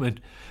argument.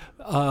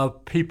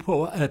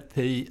 People at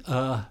the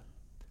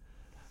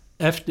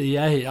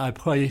FDA,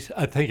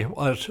 I think it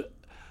was,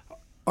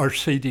 or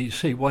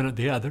CDC, one or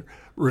the other,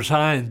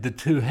 resigned the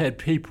two head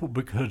people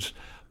because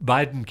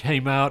Biden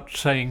came out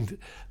saying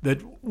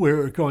that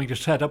we're going to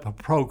set up a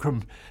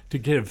program to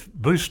give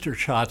booster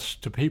shots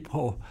to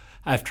people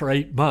after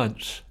 8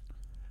 months,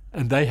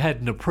 and they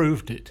hadn't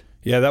approved it.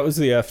 Yeah, that was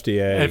the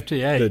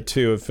FDA. The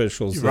two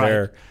officials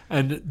there.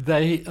 And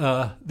they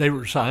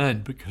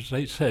resigned because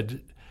they said,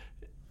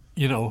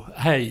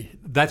 hey,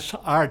 that's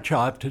our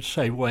job to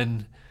say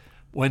when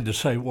to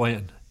say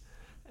when.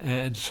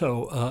 And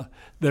so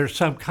there's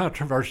some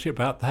controversy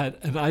about that,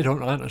 and I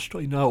don't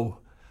honestly know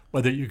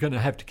whether you're going to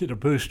have to get a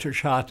booster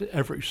shot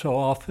every so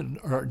often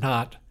or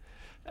not.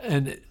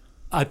 And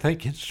I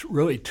think it's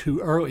really too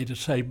early to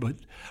say, but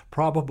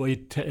probably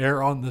to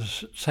err on the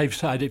safe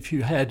side, if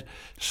you had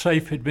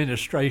safe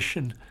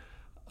administration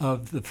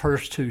of the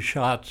first 2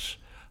 shots,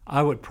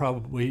 I would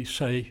probably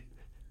say,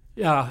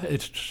 yeah,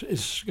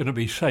 it's going to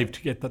be safe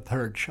to get the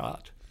 3rd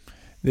shot.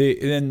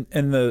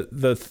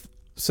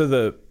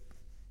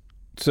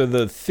 So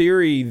the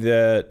theory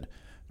that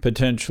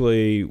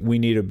potentially we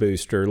need a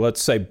booster,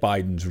 let's say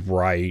Biden's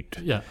right,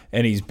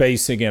 and he's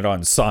basing it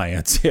on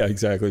science. Yeah,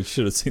 exactly.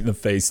 Should have seen the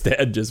face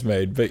Dad just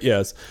made, but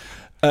yes,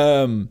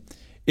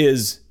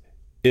 is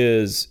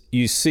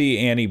you see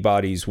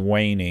antibodies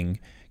waning.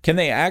 Can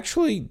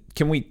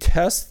we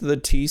test the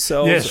T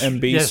cells and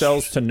B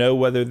cells to know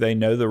whether they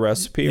know the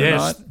recipe or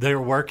not? Yes,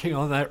 they're working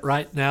on that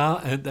right now,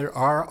 and there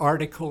are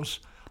articles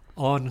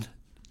on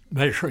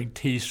measuring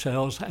T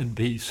cells and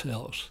B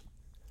cells.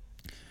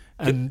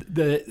 And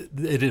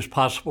it is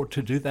possible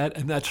to do that,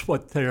 and that's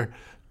what they're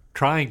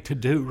trying to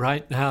do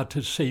right now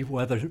to see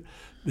whether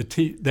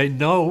they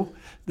know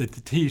that the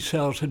T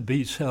cells and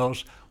B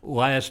cells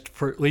last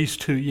for at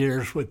least 2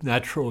 years with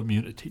natural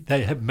immunity.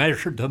 They have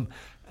measured them,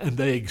 and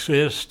they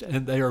exist,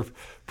 and they are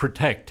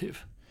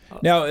protective.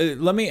 Now,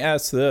 let me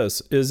ask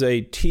this. Is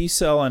a T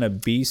cell and a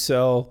B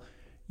cell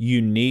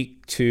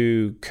unique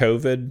to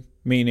COVID?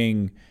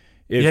 Meaning,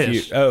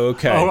 yes. Oh,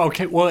 okay. Oh,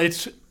 okay. Well,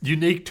 it's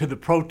unique to the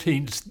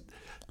proteins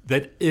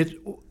that it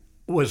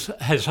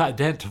has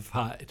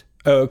identified.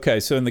 Oh, okay.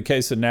 So in the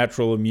case of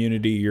natural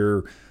immunity,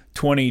 your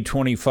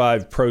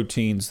 25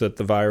 proteins that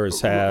the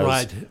virus has.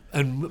 Right.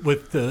 And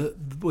with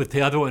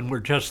the other one, we're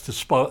just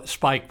the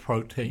spike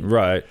protein.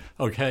 Right.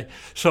 Okay.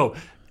 So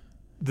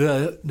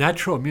the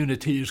natural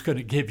immunity is going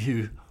to give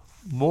you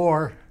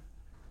more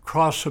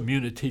cross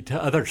immunity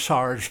to other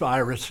SARS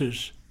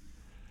viruses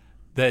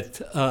that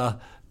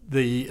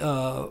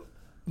the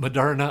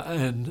Moderna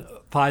and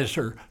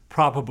Pfizer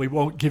probably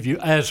won't give you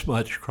as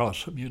much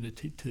cross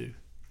immunity to.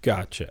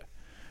 Gotcha.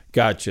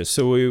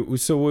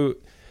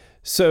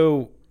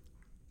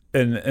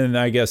 And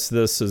I guess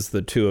this is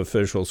the 2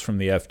 officials from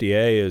the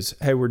FDA is,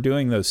 hey, we're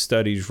doing those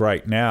studies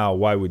right now.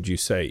 Why would you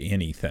say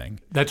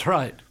anything? That's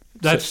right.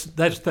 That's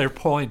their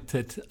point.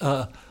 That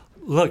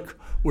look,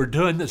 we're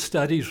doing the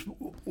studies.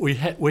 We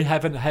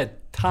haven't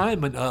had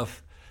time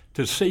enough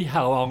to see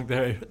how long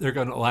they're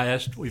going to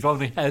last. We've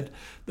only had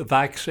the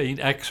vaccine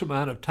X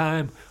amount of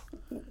time.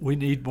 We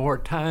need more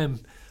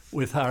time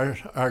with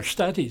our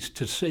studies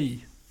to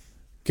see.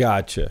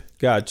 Gotcha.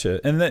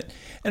 And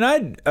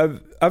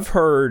I've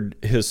heard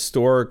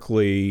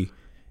historically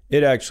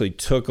it actually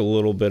took a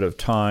little bit of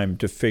time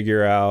to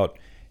figure out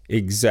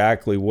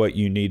exactly what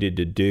you needed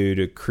to do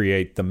to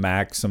create the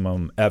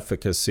maximum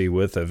efficacy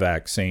with a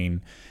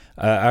vaccine.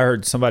 I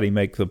heard somebody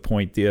make the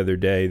point the other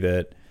day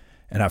that,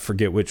 and I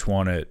forget which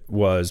one it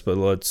was, but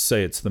let's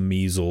say it's the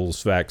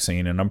measles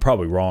vaccine, and I'm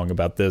probably wrong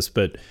about this,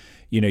 but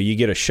you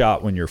get a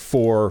shot when you're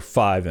 4,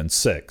 5, and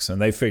 6,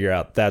 and they figure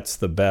out that's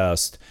the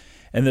best.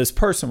 And this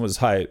person was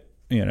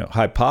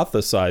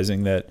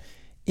hypothesizing that,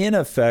 in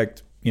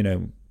effect,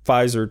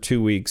 Pfizer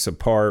 2 weeks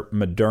apart,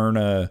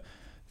 Moderna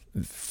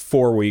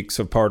 4 weeks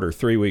apart or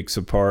 3 weeks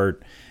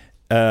apart,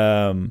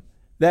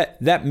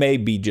 that may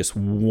be just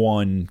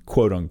one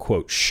quote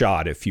unquote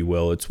shot, if you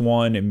will. It's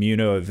one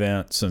immuno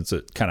event since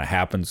it kind of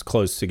happens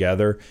close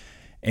together.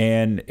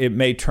 And it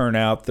may turn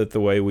out that the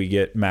way we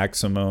get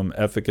maximum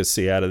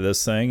efficacy out of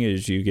this thing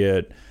is you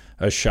get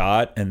a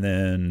shot, and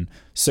then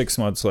 6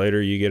 months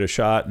later you get a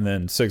shot, and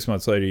then 6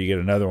 months later you get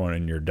another one,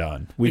 and you're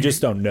done. We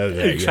just don't know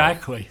that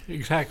Exactly.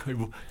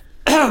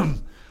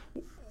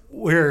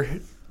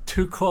 We're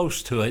too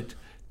close to it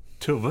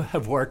to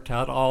have worked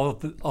out all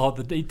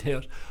the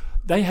details.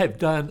 They have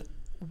done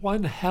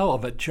one hell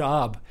of a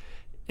job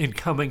in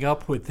coming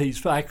up with these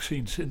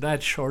vaccines in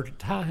that short a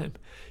time.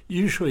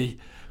 Usually,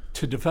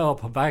 to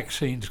develop a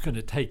vaccine is going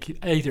to take you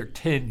 8 or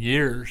 10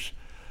 years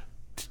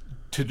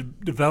to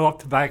develop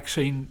the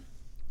vaccine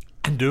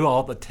and do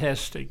all the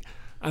testing.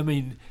 I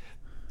mean,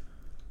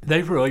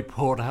 they've really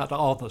pulled out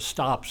all the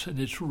stops, and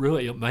it's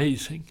really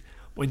amazing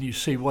when you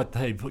see what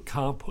they've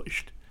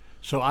accomplished.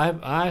 So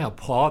I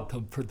applaud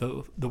them for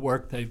the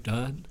work they've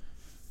done.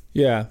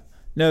 Yeah.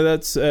 No,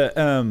 that's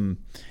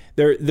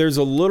there's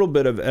a little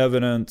bit of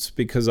evidence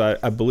because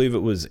I believe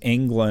it was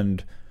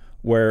England,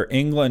 where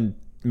England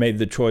made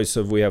the choice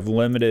of, we have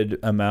limited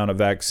amount of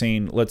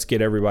vaccine, let's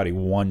get everybody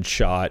one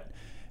shot.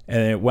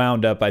 And it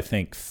wound up, I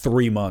think,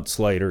 3 months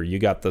later, you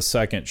got the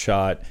second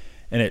shot.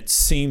 And it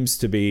seems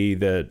to be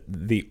that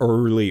the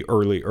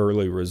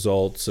early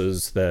results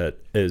is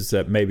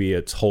that maybe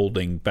it's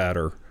holding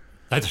better.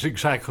 That's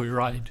exactly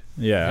right.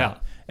 Yeah.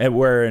 And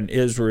where in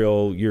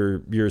Israel,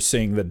 you're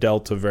seeing the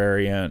Delta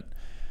variant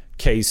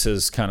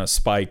cases kind of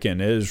spike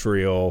in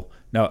Israel.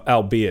 Now,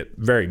 albeit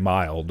very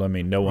mild. I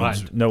mean, no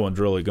one's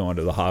really going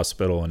to the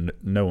hospital and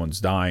no one's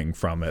dying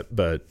from it,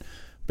 but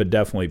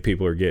definitely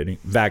people are getting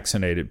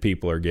vaccinated.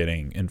 People are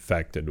getting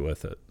infected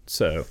with it.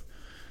 So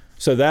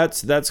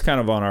that's kind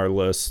of on our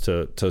list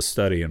to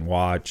study and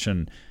watch.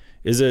 And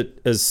is it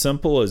as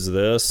simple as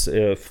this?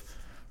 If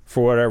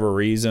for whatever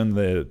reason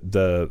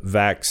the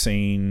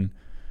vaccine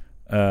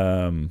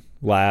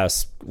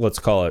last, let's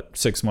call it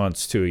 6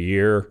 months to a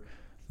year,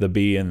 the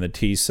B and the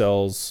T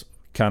cells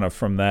kind of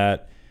from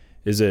that?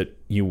 Is it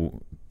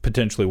you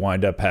potentially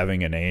wind up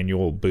having an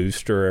annual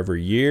booster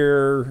every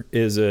year?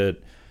 Is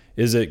it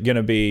going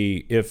to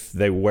be, if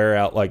they wear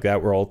out like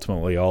that, we're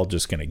ultimately all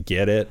just going to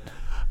get it?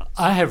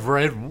 I have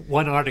read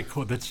one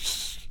article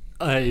that's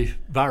a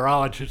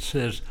virologist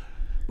says,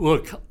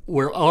 look,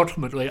 we're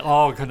ultimately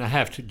all going to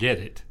have to get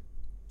it.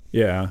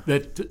 Yeah.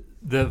 That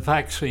the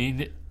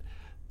vaccine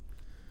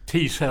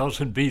T cells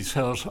and B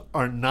cells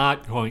are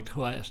not going to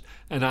last.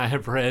 And I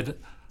have read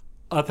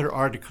other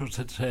articles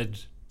that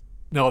said,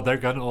 no, they're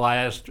going to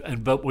last,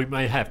 but we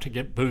may have to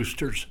get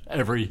boosters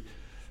every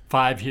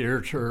 5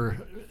 years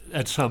or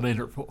at some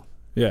interval.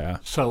 Yeah.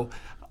 So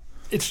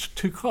it's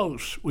too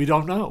close. We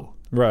don't know.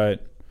 Right.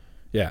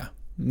 Yeah.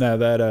 No,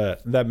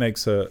 that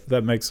makes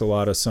a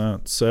lot of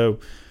sense. So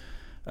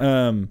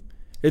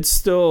it's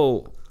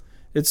still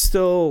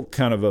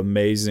kind of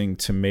amazing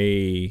to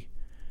me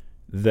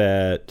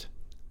that,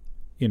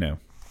 you know,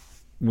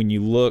 when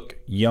you look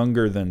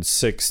younger than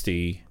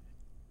 60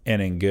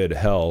 and in good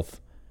health,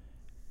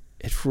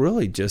 it's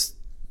really just,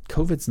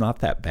 COVID's not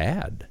that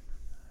bad,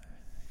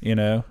 you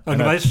know?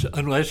 Unless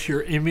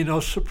you're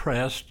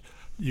immunosuppressed,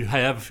 you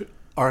have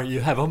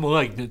a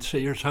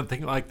malignancy or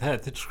something like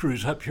that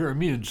screws up your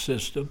immune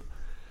system,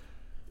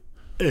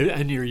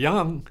 and you're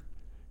young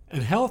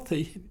and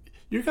healthy,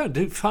 you're going to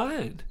do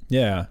fine.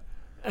 Yeah.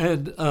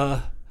 And,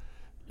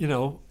 you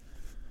know,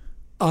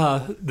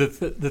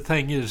 the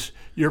thing is,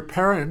 your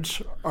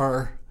parents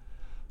are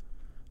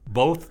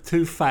both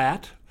too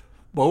fat,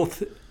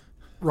 both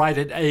right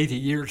at 80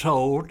 years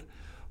old,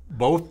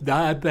 both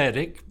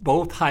diabetic,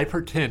 both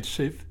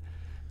hypertensive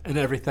and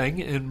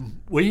everything,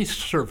 and we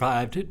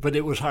survived it, but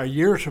it was our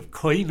years of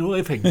clean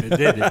living that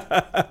did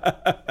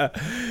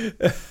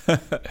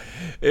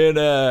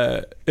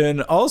it.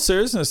 In all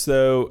seriousness,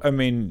 though, I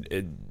mean,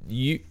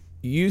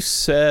 you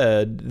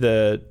said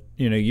that,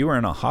 you know, you were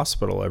in a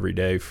hospital every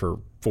day for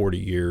 40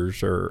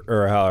 years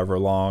or however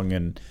long,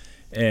 and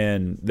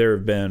there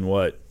have been,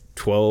 what,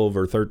 12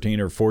 or 13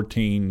 or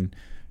 14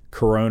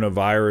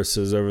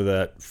 coronaviruses over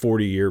that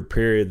 40-year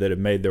period that have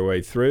made their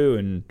way through.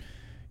 And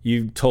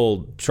you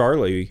told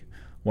Charlie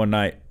one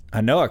night,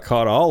 I know I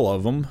caught all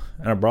of them,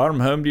 and I brought them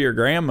home to your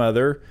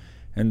grandmother,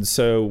 and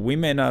so we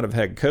may not have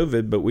had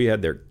COVID, but we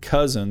had their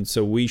cousin,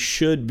 so we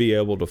should be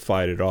able to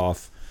fight it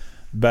off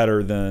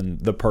better than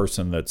the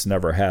person that's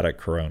never had a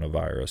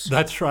coronavirus.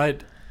 That's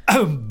right.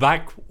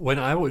 Back when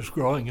I was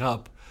growing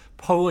up,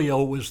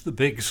 polio was the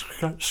big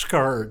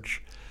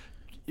scourge.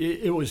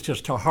 It was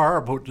just a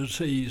horrible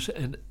disease,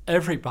 and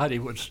everybody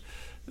was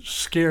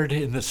scared.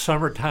 In the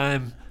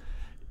summertime,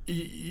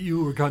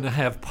 you were going to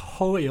have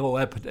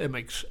polio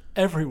epidemics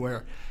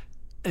everywhere.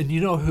 And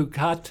you know who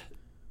got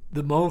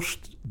the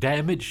most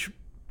damage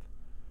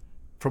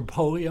from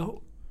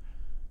polio?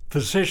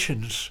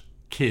 Physicians'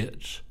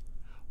 kids.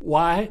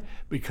 Why?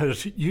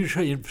 Because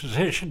usually in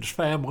physicians'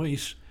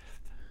 families,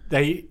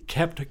 they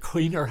kept a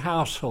cleaner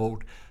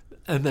household,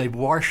 and they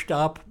washed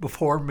up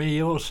before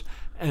meals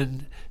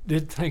and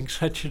did things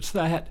such as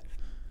that.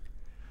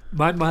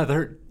 My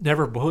mother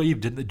never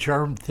believed in the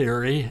germ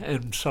theory,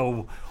 and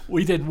so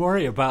we didn't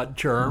worry about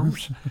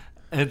germs,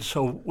 and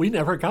so we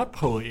never got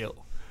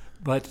polio.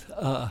 But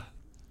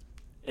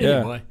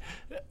anyway,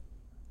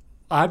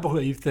 I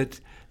believe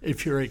that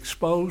if you're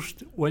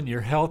exposed when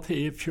you're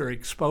healthy, if you're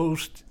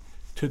exposed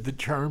to the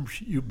germs,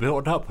 you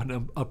build up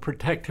a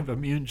protective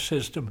immune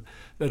system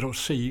that'll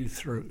see you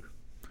through.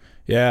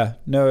 Yeah,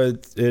 no,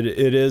 it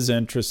is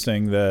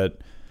interesting that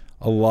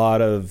a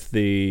lot of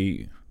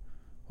the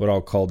what I'll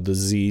call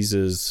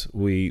diseases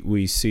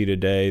we see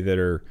today that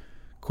are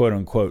quote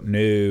unquote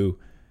new,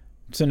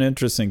 it's an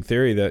interesting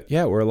theory that,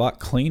 yeah, we're a lot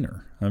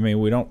cleaner. I mean,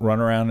 we don't run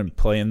around and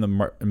play in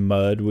the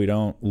mud. We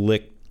don't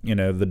lick, you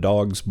know, the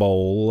dog's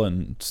bowl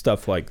and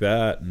stuff like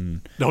that.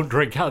 And don't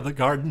drink out of the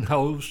garden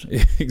hose.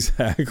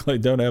 Exactly.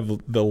 Don't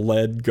have the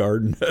lead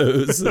garden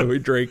hose that we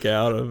drink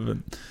out of.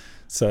 And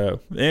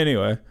so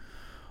anyway,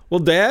 well,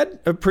 Dad,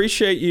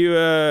 appreciate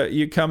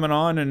you coming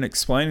on and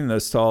explaining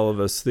this to all of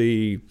us.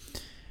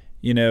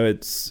 You know,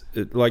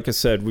 like I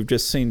said, we've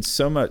just seen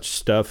so much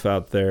stuff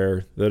out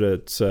there that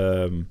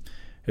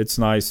it's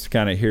nice to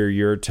kind of hear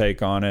your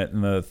take on it.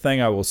 And the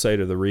thing I will say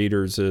to the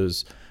readers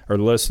or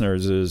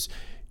listeners is,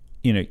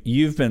 you know,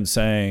 you've been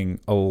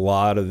saying a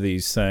lot of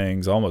these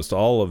things, almost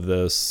all of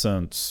this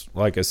since,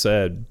 like I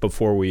said,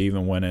 before we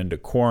even went into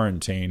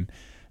quarantine.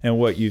 And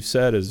what you've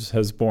said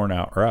has borne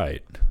out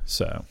right.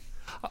 So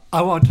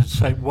I want to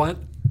say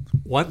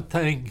one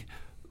thing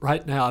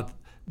right now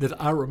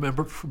that I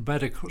remember from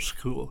medical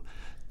school.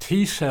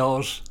 T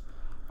cells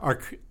and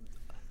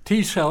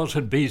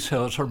B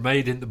cells are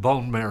made in the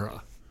bone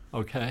marrow,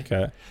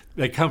 okay?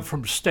 They come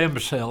from stem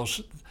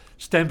cells.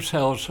 Stem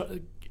cells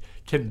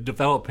can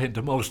develop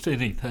into most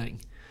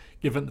anything,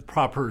 given the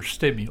proper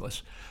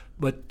stimulus.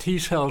 But T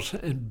cells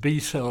and B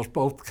cells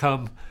both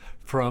come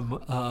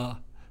from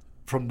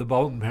the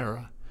bone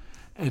marrow.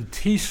 And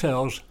T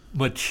cells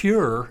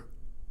mature,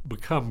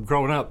 become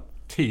grown-up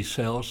T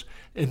cells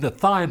in the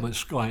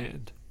thymus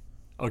gland.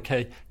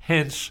 Okay,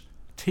 hence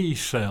T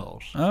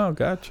cells. Oh,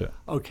 gotcha.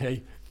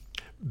 Okay,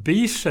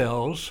 B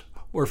cells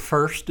were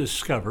first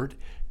discovered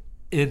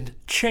in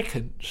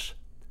chickens.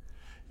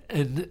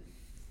 And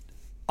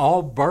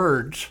all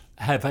birds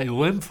have a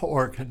lymph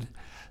organ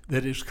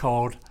that is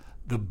called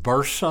the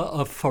bursa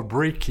of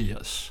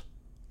Fabricius.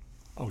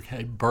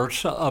 Okay,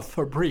 bursa of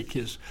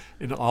Fabricius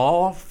in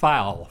all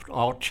fowl,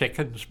 all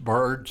chickens,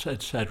 birds,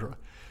 etc.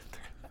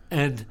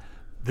 And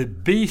the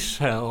B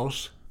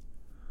cells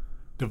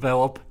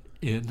develop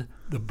in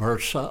the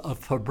bursa of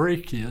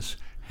Fabricius,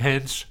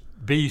 hence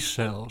B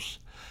cells.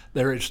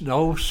 There is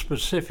no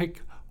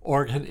specific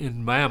organ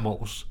in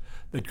mammals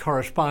that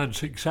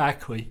corresponds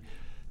exactly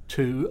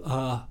to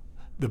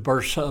the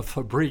bursa of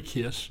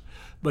Fabricius,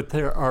 but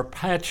there are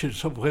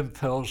patches of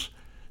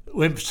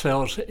lymph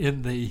cells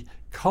in the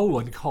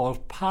colon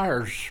called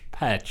Peyer's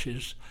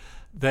patches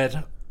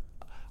that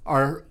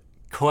are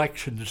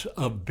collections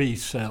of B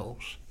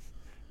cells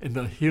in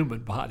the human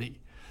body.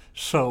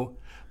 So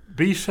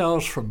B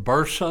cells from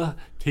bursa,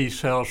 T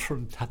cells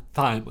from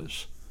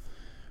thymus.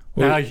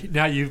 Well,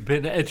 Now you've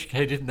been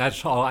educated, and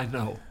that's all I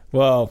know.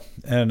 Well,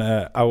 and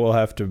I will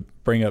have to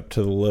bring up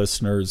to the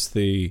listeners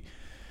the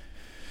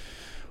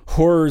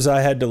horrors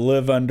I had to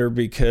live under,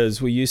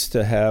 because we used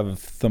to have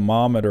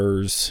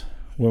thermometers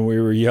when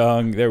we were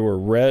young. They were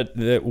red.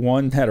 That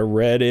one had a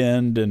red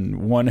end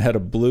and one had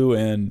a blue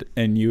end,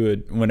 and you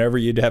would, whenever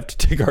you'd have to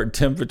take our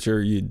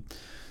temperature, you'd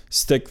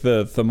stick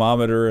the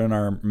thermometer in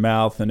our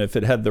mouth, and if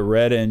it had the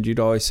red end, you'd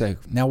always say,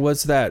 "Now,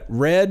 was that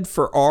red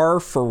for R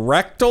for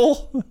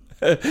rectal?"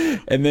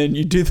 And then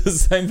you do the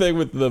same thing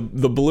with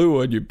the blue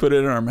one. You put it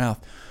in our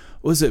mouth.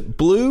 Was it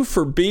blue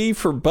for B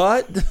for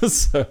butt?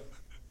 So,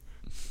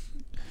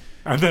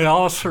 and they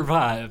all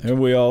survived. and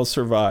we all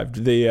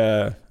survived.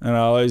 And I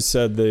always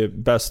said the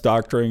best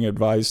doctoring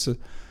advice I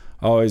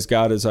always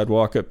got is I'd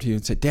walk up to you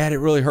and say, "Dad, it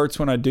really hurts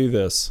when I do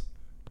this."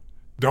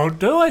 Don't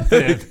do it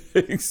then.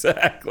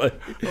 Exactly.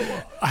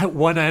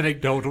 One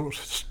anecdotal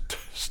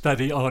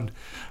study on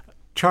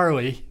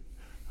Charlie,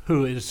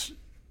 who is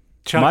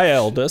My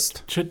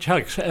eldest.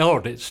 Chuck's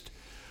eldest,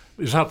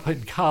 was up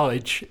in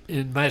college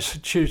in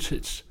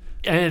Massachusetts.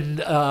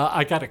 And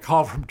I got a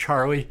call from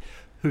Charlie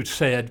who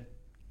said,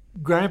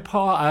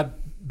 "Grandpa,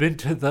 I've been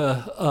to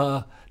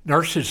the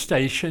nurse's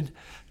station.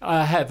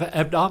 I have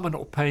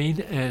abdominal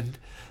pain, and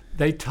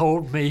they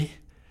gave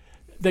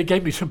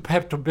me some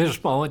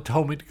Pepto-Bismol and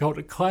told me to go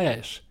to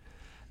class."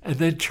 And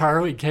then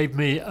Charlie gave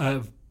me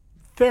a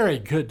very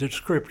good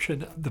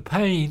description of the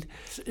pain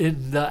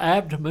in the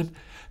abdomen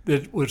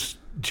that was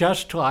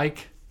just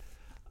like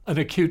an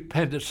acute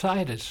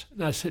appendicitis.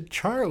 And I said,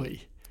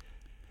 "Charlie,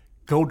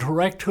 go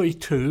directly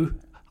to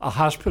a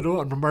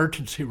hospital, an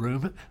emergency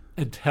room,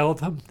 and tell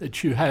them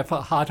that you have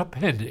a hot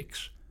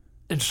appendix."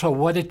 And so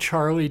what did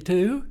Charlie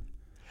do?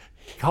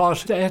 He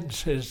calls Dad and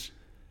says,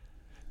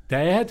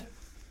 "Dad,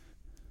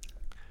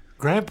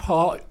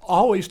 Grandpa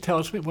always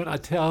tells me when I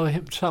tell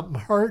him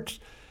something hurts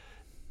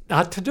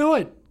not to do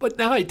it, but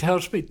now he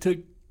tells me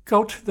to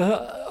go to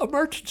the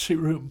emergency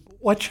room.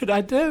 What should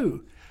I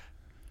do?"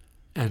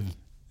 And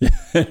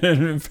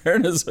in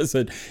fairness, I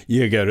said,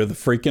 "You go to the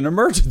freaking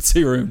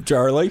emergency room,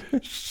 Charlie."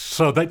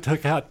 so they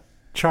took out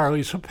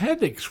Charlie's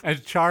appendix,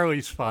 and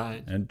Charlie's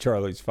fine. And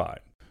Charlie's fine.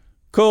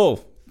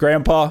 Cool.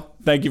 Grandpa,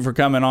 thank you for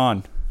coming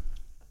on.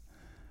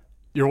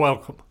 You're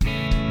welcome.